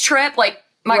girls trip, like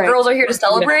my girls are here to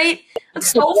celebrate.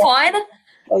 It's so fun.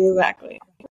 Exactly.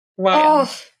 Wow.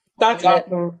 Oh, that's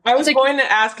awesome. I was going to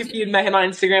ask if you'd met him on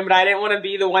Instagram, but I didn't want to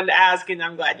be the one to ask, and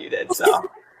I'm glad you did. So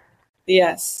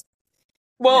yes.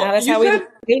 Well, that's how we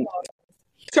date.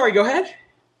 Sorry, go ahead.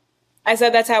 I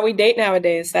said that's how we date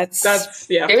nowadays. That's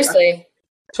yeah. Seriously.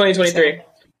 2023.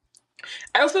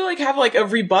 I also like have like a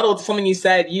rebuttal to something you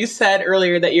said. You said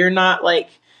earlier that you're not like,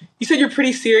 you said you're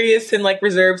pretty serious and like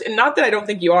reserved, and not that I don't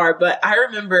think you are, but I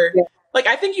remember like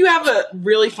I think you have a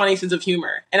really funny sense of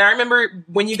humor. And I remember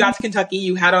when you got to Kentucky,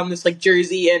 you had on this like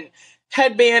jersey and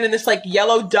headband and this like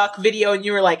yellow duck video, and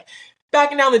you were like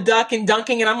backing down the duck and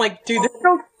dunking, and I'm like, dude, this is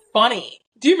so funny.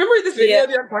 Do you remember this video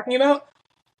that I'm talking about?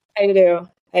 I do.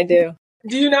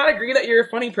 Do you not agree that you're a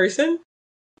funny person?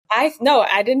 No,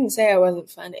 I didn't say I wasn't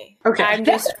funny. Okay. I'm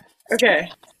just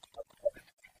okay.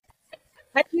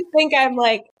 I do think I'm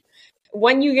like,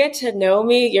 when you get to know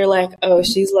me, you're like, oh,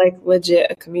 she's like legit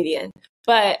a comedian.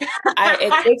 But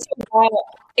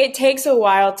it takes a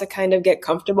while to kind of get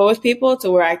comfortable with people to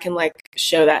where I can like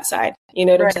show that side. You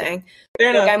know what I'm saying? Fair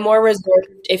enough. I'm more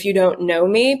reserved if you don't know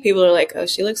me. People are like, oh,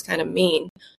 she looks kind of mean.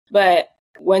 But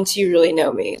once you really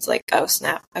know me, it's like, oh,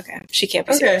 snap. Okay, she can't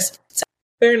be serious. So,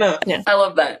 fair enough. Yeah. I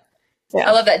love that. Yeah.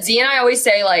 I love that. Z and I always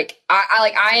say like,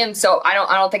 I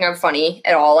don't think I'm funny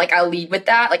at all. Like I lead with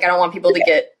that. Like I don't want people to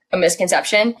get a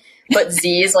misconception, but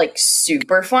Z is like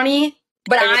super funny,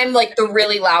 but I'm like the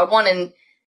really loud one, and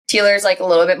Taylor's like a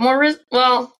little bit more,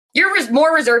 you're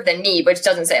more reserved than me, which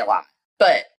doesn't say a lot,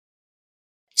 but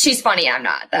she's funny. I'm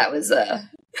not. That was,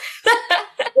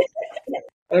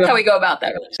 don't know how we go about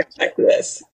that. Check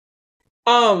this.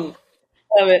 Love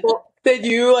it. Well, did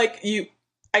you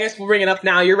I guess we'll bring it up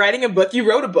now. You're writing a book. You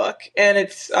wrote a book, and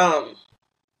it's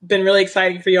been really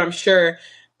exciting for you, I'm sure.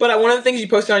 But one of the things you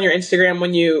posted on your Instagram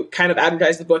when you kind of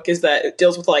advertised the book is that it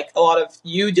deals with like a lot of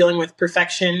you dealing with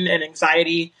perfection and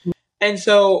anxiety. And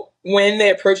so when they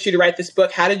approached you to write this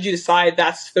book, how did you decide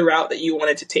that's the route that you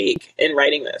wanted to take in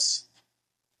writing this?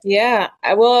 Yeah,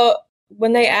 well,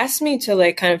 when they asked me to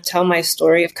like kind of tell my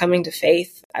story of coming to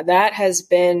faith, that has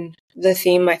been the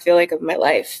theme, I feel like, of my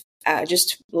life.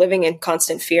 Just living in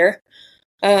constant fear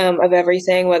of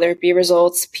everything, whether it be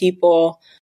results, people,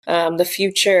 the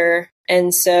future.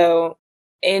 And so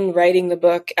in writing the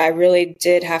book, I really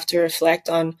did have to reflect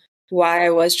on why I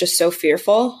was just so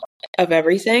fearful of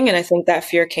everything. And I think that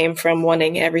fear came from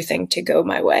wanting everything to go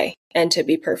my way and to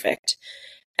be perfect.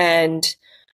 And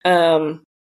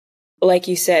like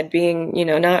you said, being,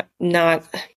 not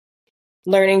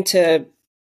learning to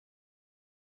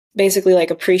basically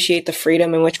like appreciate the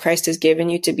freedom in which Christ has given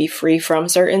you to be free from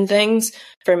certain things.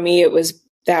 For me, it was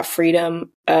that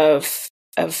freedom of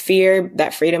fear,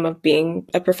 that freedom of being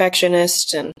a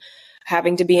perfectionist and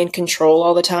having to be in control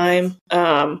all the time,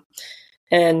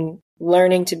 and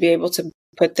learning to be able to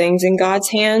put things in God's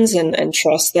hands and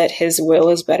trust that his will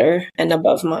is better and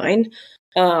above mine.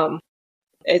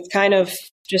 It kind of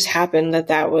just happened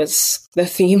that was the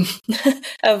theme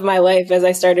of my life as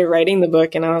I started writing the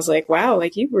book. And I was like, wow,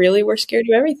 like you really were scared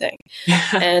of everything.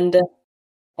 And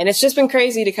it's just been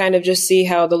crazy to kind of just see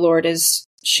how the Lord has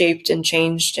shaped and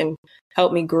changed and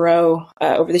helped me grow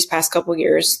over these past couple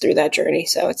years through that journey.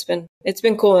 So it's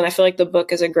been cool. And I feel like the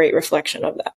book is a great reflection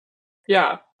of that.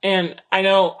 Yeah. And I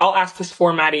know I'll ask this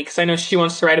for Maddie because I know she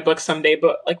wants to write a book someday,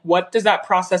 but like, what does that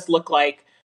process look like?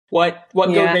 What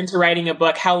goes into writing a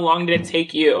book? How long did it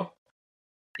take you?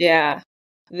 Yeah,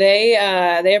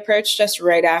 they approached us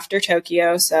right after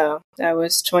Tokyo. So that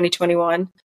was 2021.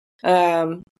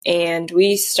 And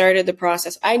we started the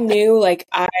process. I knew like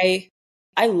I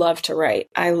love to write.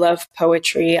 I love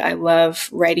poetry. I love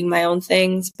writing my own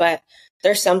things, but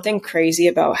there's something crazy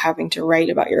about having to write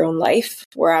about your own life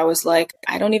where I was like,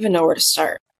 I don't even know where to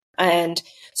start. And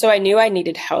so I knew I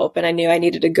needed help, and I knew I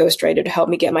needed a ghostwriter to help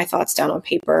me get my thoughts down on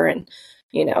paper. And,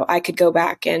 I could go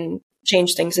back and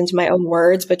change things into my own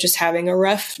words, but just having a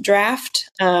rough draft.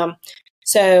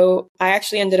 So I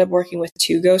actually ended up working with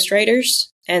 2 ghostwriters,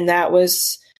 and that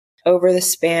was over the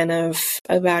span of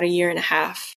about a year and a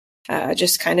half,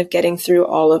 just kind of getting through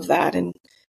all of that and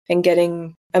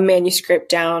getting a manuscript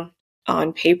down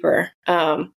on paper.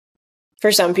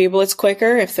 For some people, it's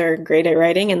quicker if they're great at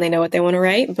writing and they know what they want to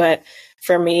write. But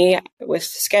for me, with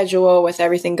schedule, with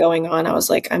everything going on, I was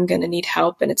like, I'm going to need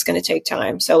help and it's going to take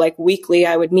time. So like weekly,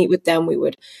 I would meet with them. We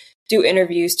would do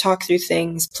interviews, talk through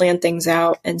things, plan things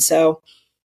out. And so,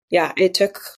 yeah, it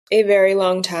took a very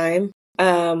long time.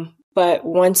 But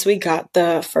once we got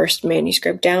the first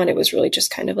manuscript down, it was really just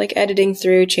kind of like editing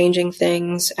through, changing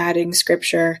things, adding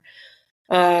scripture.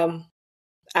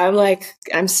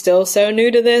 I'm still so new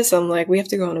to this. I'm like, we have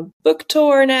to go on a book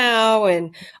tour now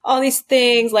and all these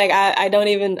things. Like, I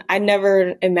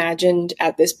never imagined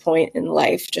at this point in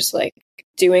life, just like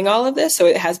doing all of this. So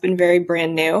it has been very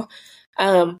brand new.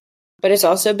 But it's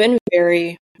also been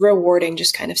very rewarding,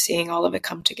 just kind of seeing all of it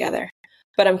come together.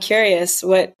 But I'm curious,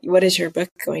 what is your book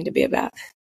going to be about?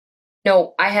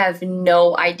 No, I have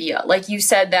no idea. Like you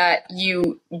said that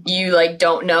you like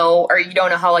don't know, or you don't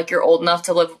know how like you're old enough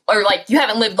to live, or like you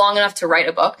haven't lived long enough to write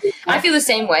a book. I feel the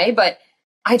same way, but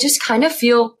I just kind of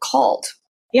feel called.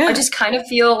 Yeah. I just kind of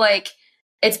feel like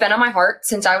it's been on my heart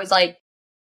since I was like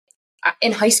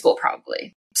in high school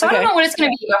probably. So I don't know what it's going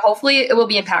to be, but hopefully it will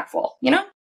be impactful,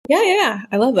 Yeah.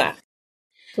 I love that.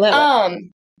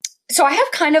 So I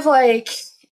have kind of like,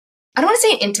 I don't want to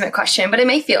say an intimate question, but it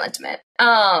may feel intimate.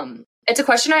 It's a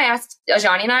question I asked.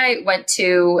 Johnny and I went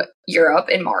to Europe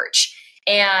in March,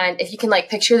 and if you can like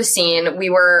picture the scene, we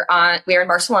were in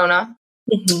Barcelona,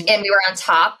 and we were on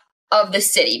top of the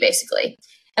city basically,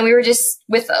 and we were just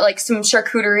with like some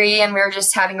charcuterie, and we were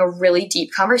just having a really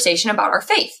deep conversation about our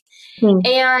faith.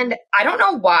 And I don't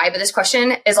know why, but this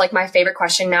question is like my favorite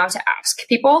question now to ask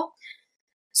people.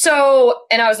 So,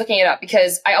 and I was looking it up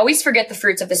because I always forget the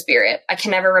fruits of the Spirit. I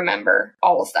can never remember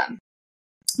all of them.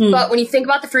 But when you think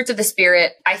about the fruits of the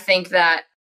Spirit, I think that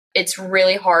it's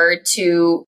really hard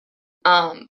to,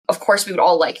 of course, we would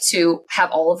all like to have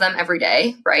all of them every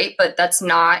day, right? But that's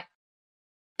not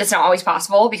always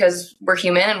possible because we're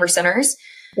human and we're sinners.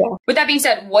 Yeah. With that being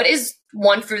said, what is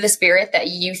one fruit of the Spirit that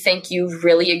you think you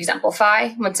really exemplify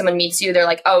when someone meets you? They're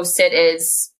like, oh,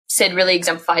 Sid really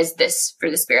exemplifies this fruit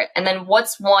of the Spirit. And then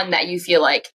what's one that you feel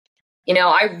like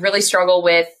I really struggle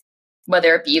with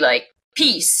whether it be like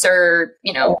peace or,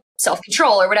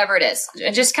 self-control or whatever it is.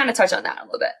 And just kind of touch on that a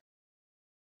little bit.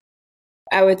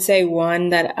 I would say one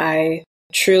that I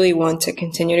truly want to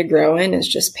continue to grow in is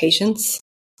just patience.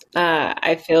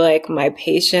 I feel like my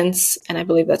patience, and I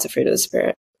believe that's a fruit of the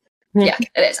spirit. Yeah,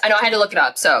 it is. I know I had to look it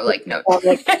up. So no,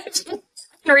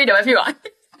 read it if you want.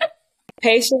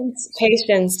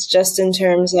 Patience just in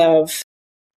terms of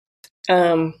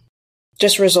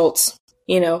just results,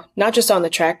 not just on the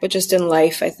track, but just in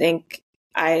life. I think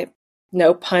I,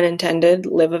 no pun intended,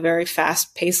 live a very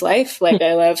fast paced life. Like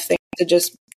I love things to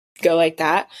just go like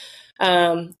that.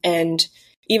 And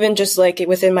even just like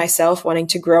within myself wanting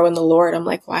to grow in the Lord, I'm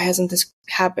like, why hasn't this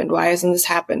happened? Why hasn't this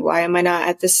happened? Why am I not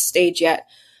at this stage yet?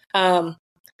 I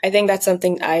think that's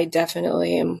something I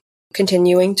definitely am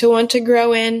continuing to want to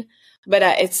grow in. But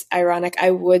it's ironic.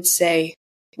 I would say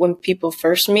when people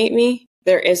first meet me,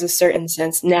 there is a certain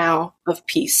sense now of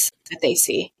peace that they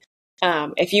see.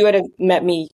 If you would have met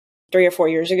me 3 or 4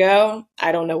 years ago,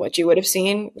 I don't know what you would have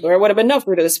seen. There would have been no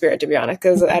fruit of the spirit, to be honest,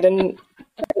 because I didn't.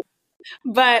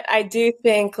 But I do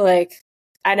think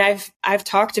and I've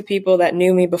talked to people that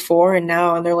knew me before and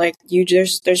now, and they're like,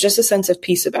 there's just a sense of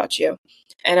peace about you.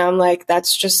 And I'm like,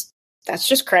 that's just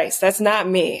Christ. That's not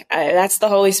me. That's the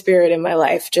Holy Spirit in my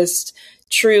life, just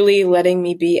truly letting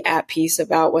me be at peace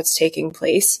about what's taking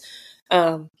place.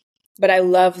 But I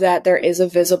love that there is a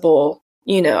visible,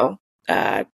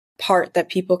 part that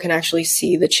people can actually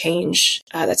see the change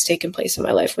that's taken place in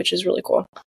my life, which is really cool.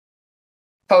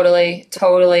 Totally.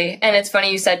 And it's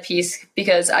funny you said peace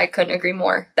because I couldn't agree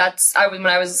more. When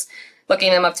I was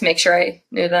looking them up to make sure I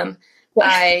knew them,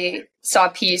 I saw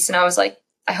peace and I was like,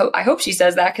 I hope she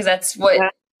says that because that's what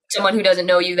someone who doesn't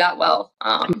know you that well.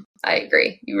 I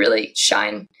agree. You really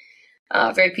shine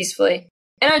very peacefully.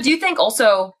 And I do think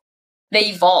also they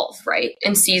evolve, right?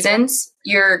 In seasons,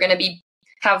 you're going to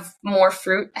have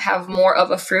more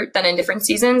of a fruit than in different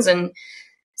seasons, and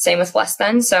same with less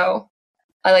than. So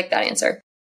I like that answer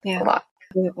a lot.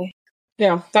 Absolutely.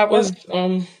 Yeah, that was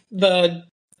the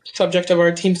subject of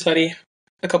our team study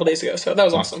a couple days ago. So that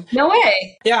was awesome. No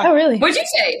way. Yeah. Oh, really? What'd you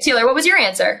say, Taylor? What was your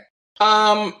answer?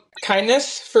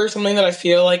 Kindness for something that I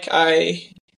feel like the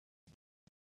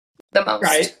most.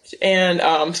 Right.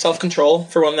 And self-control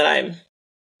for one that I'm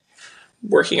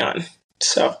working on.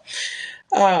 So,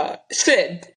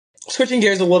 Sid, switching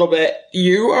gears a little bit,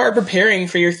 you are preparing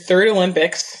for your third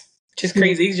Olympics, which is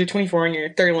crazy because you're 24 and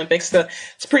your third Olympics. So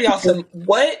it's pretty awesome.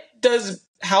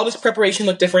 How does preparation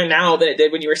look different now than it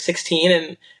did when you were 16?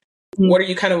 And what are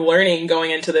you kind of learning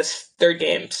going into this third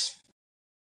games?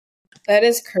 That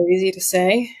is crazy to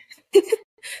say.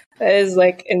 That is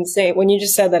insane. When you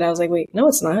just said that, I was like, wait, no,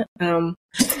 it's not. I'm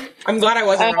glad I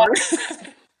wasn't wrong.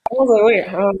 I was like,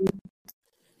 wait,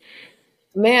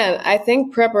 man, I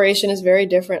think preparation is very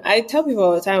different. I tell people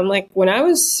all the time, I'm like, when I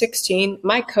was 16,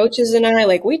 my coaches and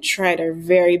I, we tried our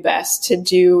very best to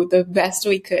do the best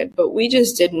we could, but we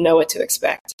just didn't know what to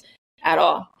expect at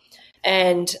all.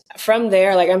 And from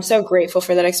there, I'm so grateful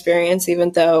for that experience,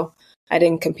 even though I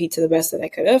didn't compete to the best that I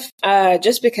could have,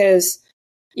 just because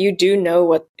you do know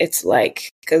what it's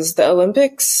like, because the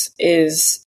Olympics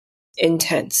is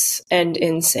intense and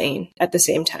insane at the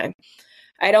same time.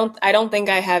 I don't think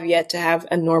I have yet to have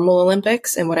a normal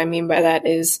Olympics. And what I mean by that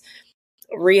is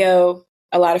Rio,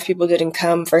 a lot of people didn't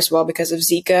come, first of all, because of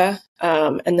Zika.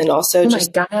 And then also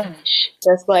just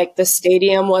the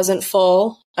stadium wasn't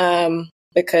full,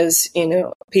 because,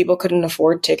 people couldn't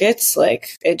afford tickets.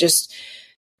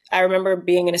 I remember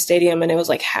being in a stadium and it was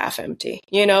half empty,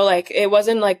 it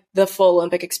wasn't the full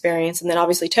Olympic experience. And then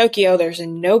obviously Tokyo, there's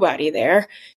nobody there.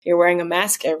 You're wearing a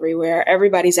mask everywhere.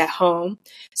 Everybody's at home.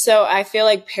 So I feel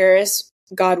like Paris,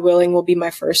 God willing, will be my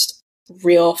first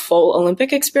real full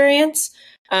Olympic experience.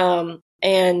 And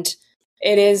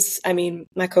it is,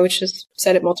 my coach has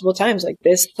said it multiple times,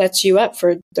 this sets you up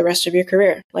for the rest of your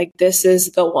career. This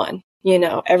is the one,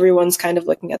 everyone's kind of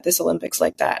looking at this Olympics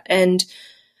like that. And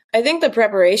I think the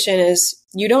preparation is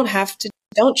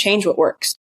don't change what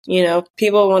works.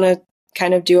 People want to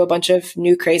kind of do a bunch of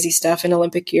new crazy stuff in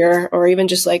Olympic year, or even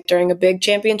just during a big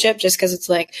championship, just because it's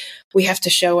we have to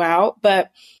show out.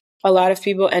 But a lot of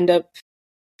people end up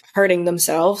hurting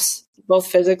themselves, both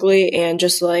physically and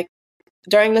just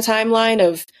during the timeline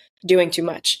of doing too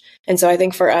much. And so I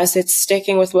think for us, it's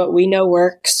sticking with what we know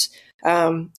works,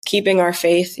 keeping our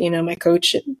faith. My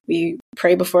coach, we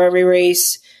pray before every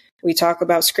race. We talk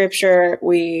about scripture.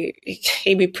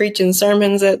 He be preaching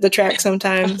sermons at the track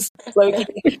sometimes.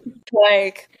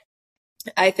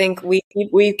 I think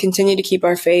we continue to keep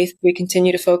our faith. We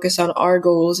continue to focus on our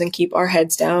goals and keep our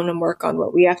heads down and work on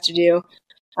what we have to do.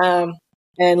 And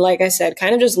And like I said,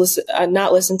 kind of just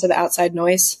not listen to the outside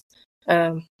noise.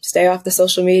 Stay off the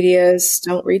social medias,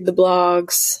 don't read the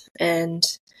blogs. And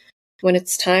when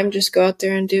it's time, just go out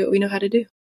there and do what we know how to do.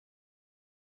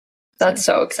 That's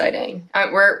so exciting.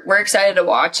 We're excited to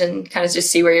watch and kind of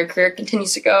just see where your career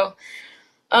continues to go.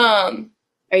 Are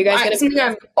you guys going to something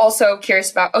I'm also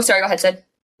curious about? Oh, sorry, go ahead, Sid.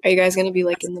 Are you guys going to be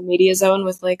like in the media zone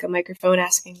with like a microphone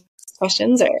asking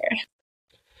questions, or?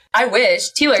 I wish.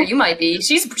 Taylor, you might be.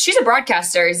 She's a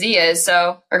broadcaster. Z is,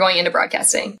 so we're going into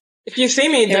broadcasting. If you see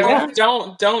me,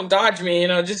 don't dodge me.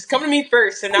 Just come to me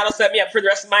first, and that'll set me up for the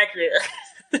rest of my career.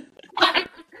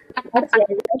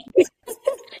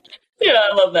 Yeah,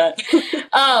 I love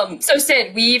that. So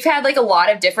Sid, we've had like a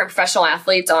lot of different professional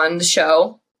athletes on the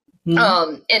show.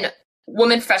 And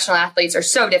women professional athletes are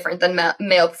so different than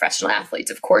male professional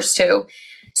athletes, of course, too.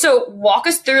 So walk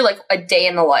us through like a day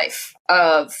in the life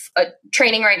of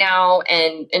training right now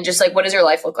and just like, what does your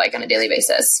life look like on a daily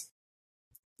basis?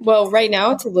 Well, right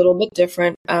now it's a little bit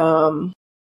different because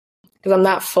I'm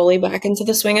not fully back into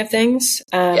the swing of things.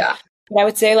 Yeah. But I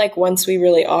would say like once we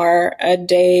really are, a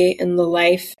day in the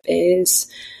life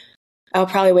is I'll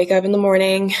probably wake up in the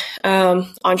morning.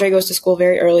 Andre goes to school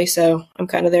very early, so I'm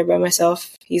kind of there by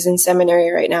myself. He's in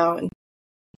seminary right now, and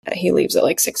he leaves at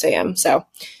like 6 a.m. So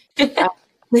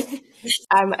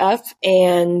I'm up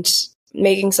and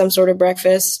making some sort of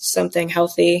breakfast, something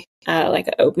healthy, like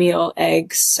oatmeal,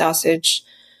 eggs, sausage,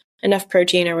 enough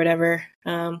protein or whatever.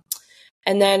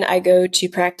 And then I go to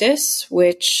practice,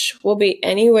 which will be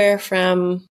anywhere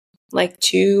from like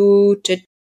 2 to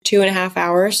 2.5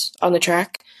 hours on the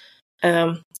track.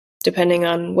 Depending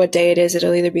on what day it is,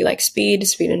 it'll either be like speed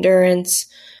endurance,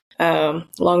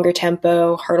 longer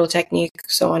tempo, hurdle technique,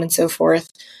 so on and so forth.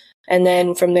 And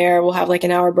then from there, we'll have like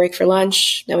an hour break for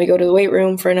lunch. Then we go to the weight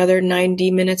room for another 90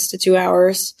 minutes to 2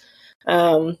 hours,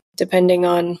 depending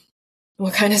on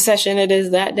what kind of session it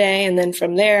is that day. And then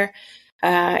from there,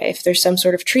 if there's some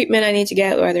sort of treatment I need to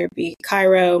get, whether it be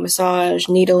chiro, massage,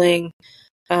 needling,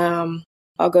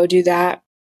 I'll go do that.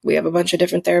 We have a bunch of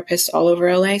different therapists all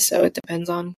over LA, so it depends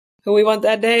on who we want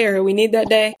that day or who we need that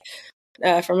day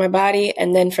for my body.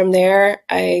 And then from there,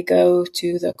 I go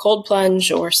to the cold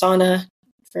plunge or sauna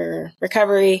for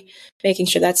recovery, making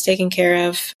sure that's taken care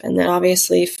of. And then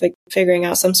obviously figuring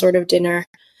out some sort of dinner.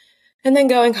 And then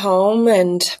going home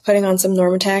and putting on some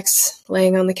Normatex,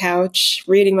 laying on the couch,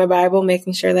 reading my Bible,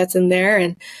 making sure that's in there.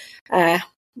 And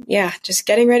just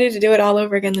getting ready to do it all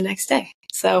over again the next day.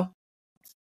 So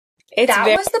was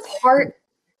the part.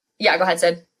 Yeah, go ahead,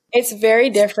 Sid. It's very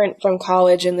different from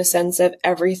college in the sense of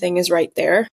everything is right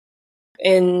there.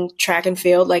 In track and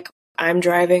field, like I'm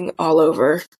driving all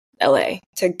over LA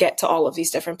to get to all of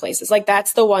these different places. Like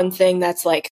that's the one thing that's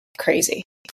like crazy.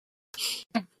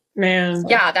 Man.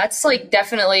 Yeah, that's like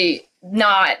definitely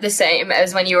not the same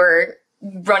as when you were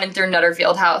running through Nutter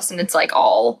Fieldhouse and it's like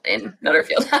all in Nutter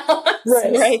Fieldhouse.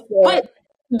 Right. But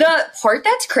the part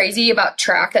that's crazy about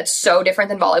track that's so different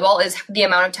than volleyball is the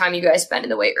amount of time you guys spend in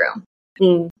the weight room.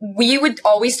 We would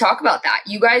always talk about that.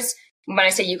 You guys, when I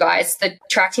say you guys, the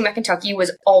track team at Kentucky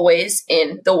was always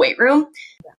in the weight room.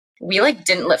 We like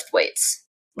didn't lift weights.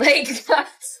 Like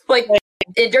that's like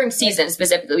during season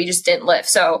specifically, we just didn't lift.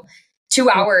 So 2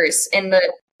 hours in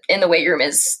the weight room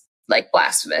is like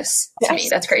blasphemous to me.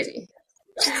 That's crazy.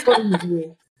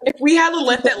 If we had a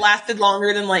lift that lasted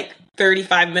longer than like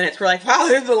 35 minutes, we're like, wow,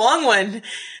 this is a long one.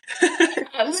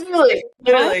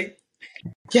 Literally.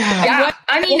 Yeah.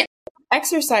 I mean,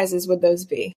 exercises would those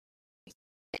be?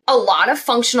 A lot of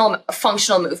functional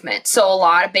movement. So a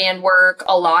lot of band work,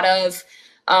 a lot of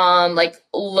like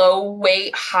low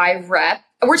weight, high rep.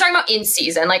 We're talking about in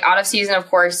season. Like out of season, of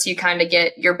course, you kind of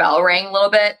get your bell rang a little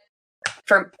bit.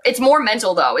 It's more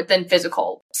mental though than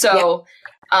physical. So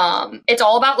it's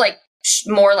all about like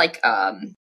more like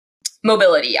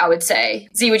mobility, I would say.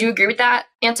 Z, would you agree with that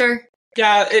answer?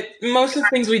 Yeah, most of the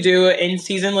things we do in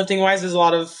season lifting wise is a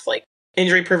lot of like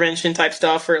injury prevention type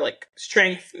stuff or like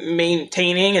strength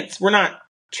maintaining. We're not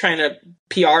trying to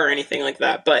PR or anything like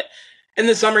that, but in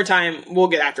the summertime we'll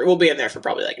get after it. We'll be in there for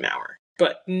probably like an hour,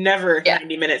 but never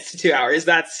 90 minutes to 2 hours.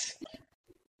 That's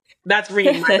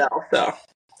ringing my bell. So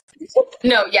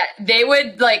no, yeah, they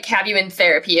would like have you in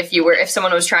therapy if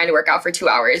someone was trying to work out for 2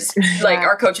 hours. Like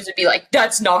our coaches would be like,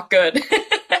 "That's not good."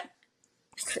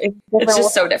 It's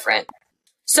just so different.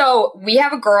 So we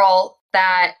have a girl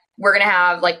that we're gonna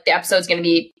have like the episode's gonna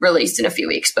be released in a few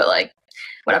weeks, but like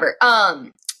whatever.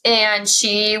 And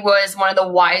she was one of the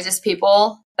wisest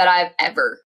people that I've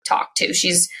ever talked to.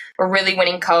 She's a really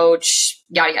winning coach.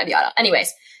 Yada yada yada.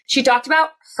 Anyways, she talked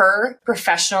about her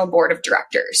professional board of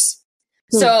directors.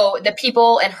 So the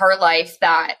people in her life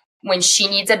that when she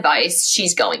needs advice,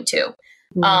 she's going to.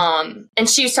 And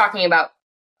she was talking about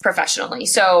professionally.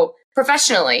 So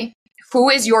professionally, who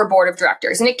is your board of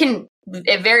directors? And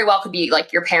it very well could be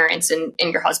like your parents and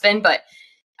your husband, but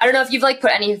I don't know if you've like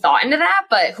put any thought into that,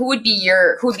 but who would be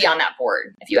on that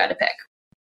board if you had to pick?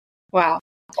 Wow.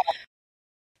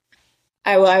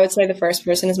 I would say the first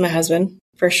person is my husband,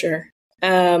 for sure.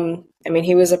 I mean,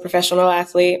 he was a professional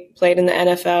athlete, played in the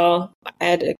NFL,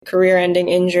 had a career-ending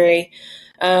injury,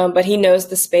 but he knows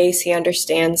the space. He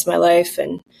understands my life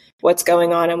and what's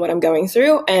going on and what I'm going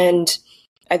through. And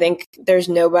I think there's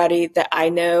nobody that I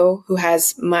know who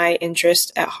has my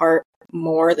interest at heart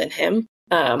more than him,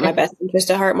 my best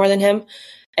interest at heart more than him.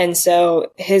 And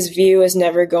so his view is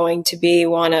never going to be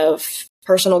one of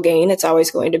personal gain. It's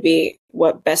always going to be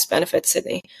what best benefits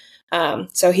Sydney.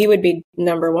 So he would be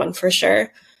number one for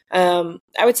sure. I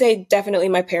would say definitely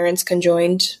my parents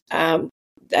conjoined. I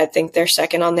think they're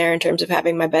second on there in terms of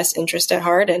having my best interest at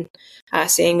heart and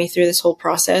seeing me through this whole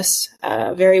process.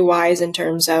 Very wise in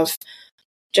terms of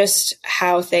just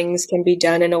how things can be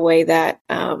done in a way that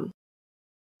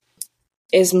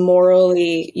is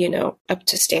morally, up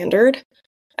to standard,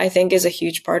 I think is a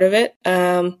huge part of it.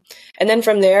 And then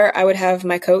from there, I would have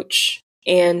my coach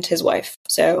and his wife.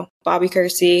 So Bobby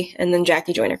Kersey and then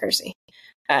Jackie Joyner-Kersey.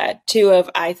 Two of,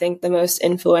 I think, the most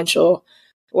influential,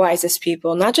 wisest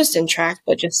people, not just in track,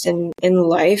 but just in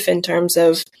life in terms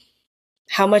of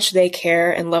how much they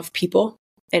care and love people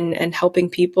and helping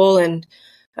people and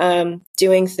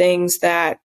doing things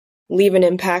that leave an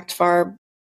impact far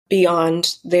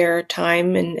beyond their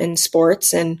time in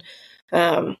sports. And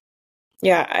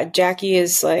Jackie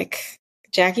is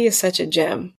such a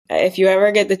gem. If you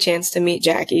ever get the chance to meet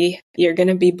Jackie, you're going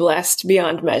to be blessed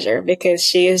beyond measure because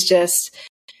she is just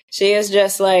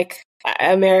like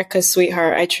America's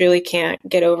sweetheart. I truly can't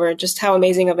get over just how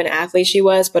amazing of an athlete she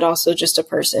was, but also just a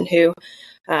person who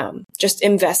just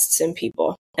invests in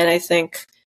people. And I think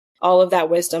all of that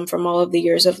wisdom from all of the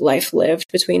years of life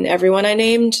lived between everyone I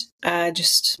named, I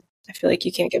feel like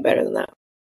you can't get better than that.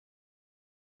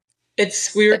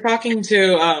 We were talking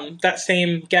to that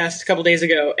same guest a couple days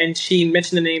ago, and she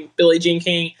mentioned the name Billie Jean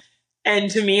King.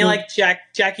 And to me, like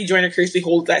Jackie Joyner-Kersey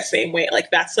holds that same weight. Like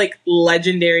that's like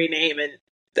legendary name, and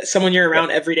that's someone you're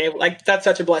around every day. Like that's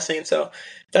such a blessing. So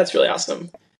that's really awesome.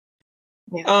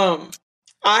 Yeah.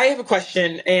 I have a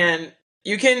question, and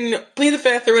you can plead the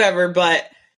fifth or whatever, but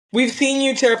we've seen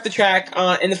you tear up the track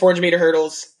in the 400-meter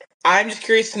hurdles. I'm just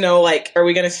curious to know, like, are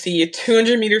we going to see a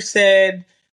 200-meter Sid,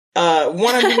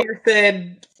 100-meter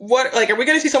Sid? What, like, are we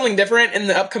going to see something different in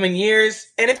the upcoming years?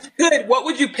 And if you could, what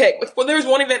would you pick? If there was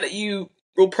one event that you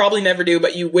will probably never do,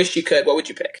 but you wish you could, what would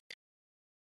you pick?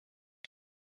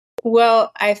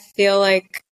 Well, I feel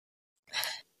like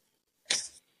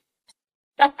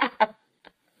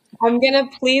I'm going to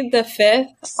plead the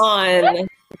fifth on...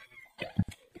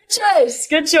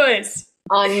 Good choice.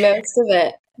 On most of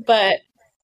it. But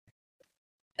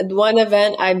one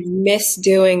event I miss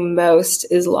doing most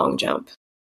is long jump.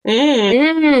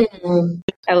 I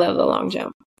love the long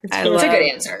jump. It's a good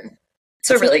answer. It's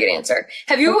a really good answer.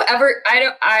 Have you ever,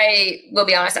 I will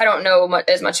be honest, I don't know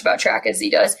as much about track as he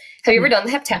does. Have you ever done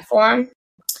the heptathlon?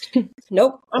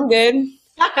 Nope, I'm good.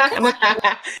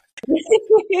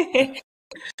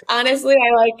 Honestly,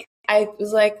 I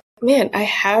was like, man, I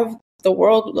have the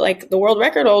world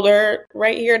record holder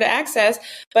right here to access.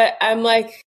 But I'm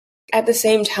like, at the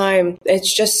same time,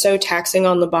 it's just so taxing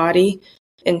on the body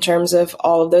in terms of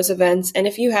all of those events. And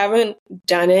if you haven't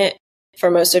done it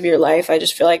for most of your life, I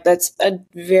just feel like that's a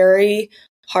very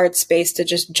hard space to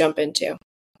just jump into.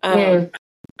 And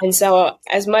so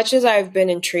as much as I've been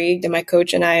intrigued and my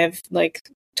coach and I have like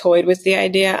toyed with the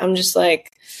idea, I'm just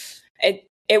like,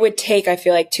 it would take, I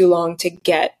feel like, too long to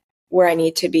get where I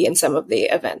need to be in some of the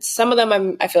events. Some of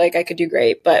them I feel like I could do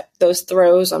great, but those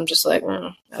throws, I'm just like,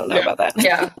 I don't know about that.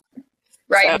 Yeah.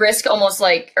 Right. So. Risk almost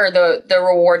like, or the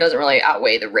reward doesn't really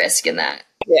outweigh the risk in that.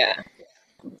 Yeah.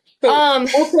 So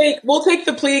we'll take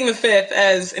the pleading the fifth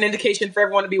as an indication for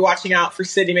everyone to be watching out for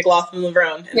Sydney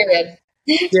McLaughlin-Levrone. Period.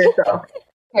 So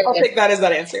I'll take that as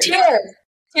that answer.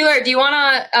 Taylor, do you want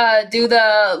to do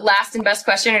the last and best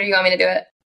question, or do you want me to do it?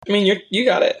 I mean, you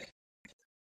got it.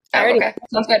 Okay.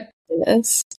 Sounds good.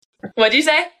 What'd you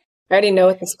say? I already know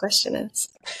what this question is.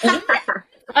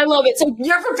 I love it. So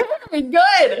you're preparing.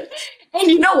 Good. And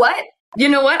you know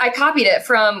what? I copied it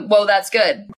from Whoa, That's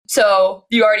Good. So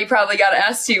you already probably got to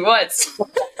ask two once.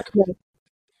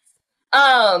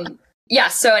 Yeah.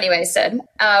 So anyway, Sid,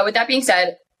 with that being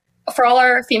said, for all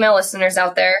our female listeners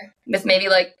out there with maybe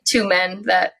like two men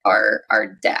that are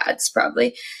dads,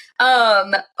 probably,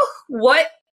 what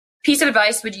piece of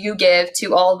advice would you give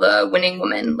to all the winning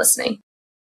women listening?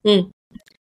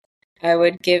 I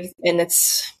would give, and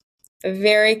it's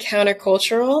very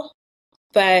countercultural,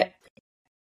 and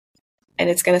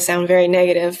it's going to sound very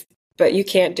negative, but you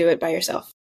can't do it by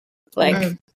yourself.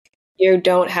 Like, you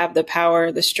don't have the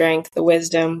power, the strength, the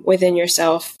wisdom within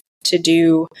yourself to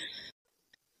do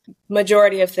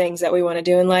majority of things that we want to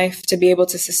do in life, to be able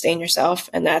to sustain yourself.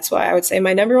 And that's why I would say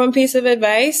my number one piece of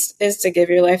advice is to give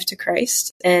your life to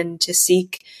Christ and to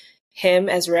seek him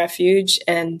as refuge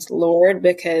and Lord,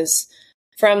 because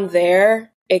from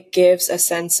there, it gives a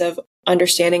sense of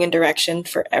understanding and direction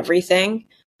for everything.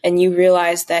 And you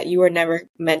realize that you are never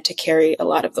meant to carry a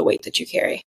lot of the weight that you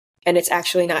carry. And it's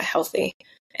actually not healthy.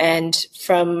 And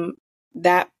from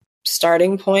that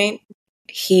starting point,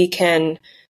 he can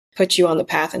put you on the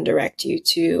path and direct you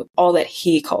to all that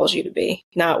he calls you to be,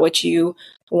 not what you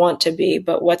want to be,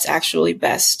 but what's actually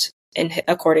best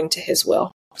according to his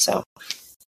will. So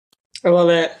I love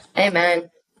it. Amen.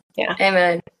 Yeah.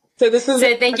 Amen. So this is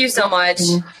Sid, thank you so much.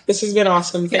 This has been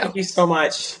awesome. Thank you so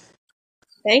much.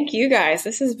 Thank you guys.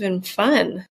 This has been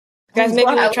fun. You guys make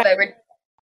me want to try.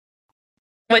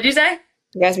 What'd you say?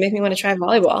 You guys make me want to try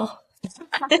volleyball.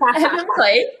 I haven't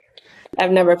played.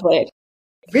 I've never played.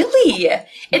 Really?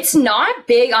 It's not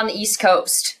big on the East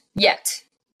Coast yet.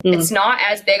 It's not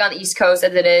as big on the East Coast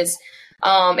as it is.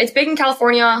 It's big in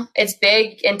California. It's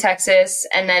big in Texas,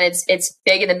 and then it's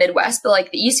big in the Midwest. But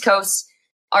like the East Coast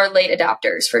are late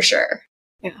adopters for sure.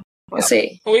 Yeah, we'll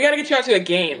see. Well, we got to get you out to a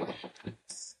game.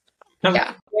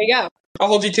 Yeah, there you go. I'll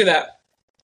hold you to that.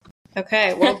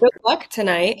 Okay. Well, good luck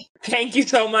tonight. Thank you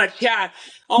so much. Yeah,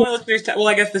 all my listeners. Well,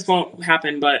 I guess this won't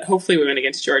happen, but hopefully we win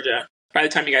against Georgia by the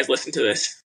time you guys listen to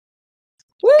this.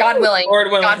 Woo! God willing. Lord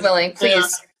willing. God willing.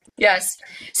 Please. Yeah. Yes.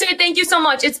 Sid, thank you so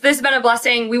much. This has been a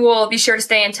blessing. We will be sure to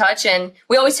stay in touch. And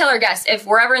we always tell our guests, if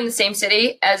we're ever in the same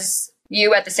city as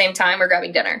you at the same time, we're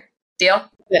grabbing dinner. Deal?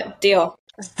 Yeah, deal.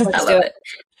 I love it.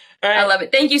 All right. I love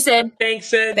it. Thank you, Sid. Thanks,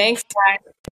 Sid. Thanks, guys.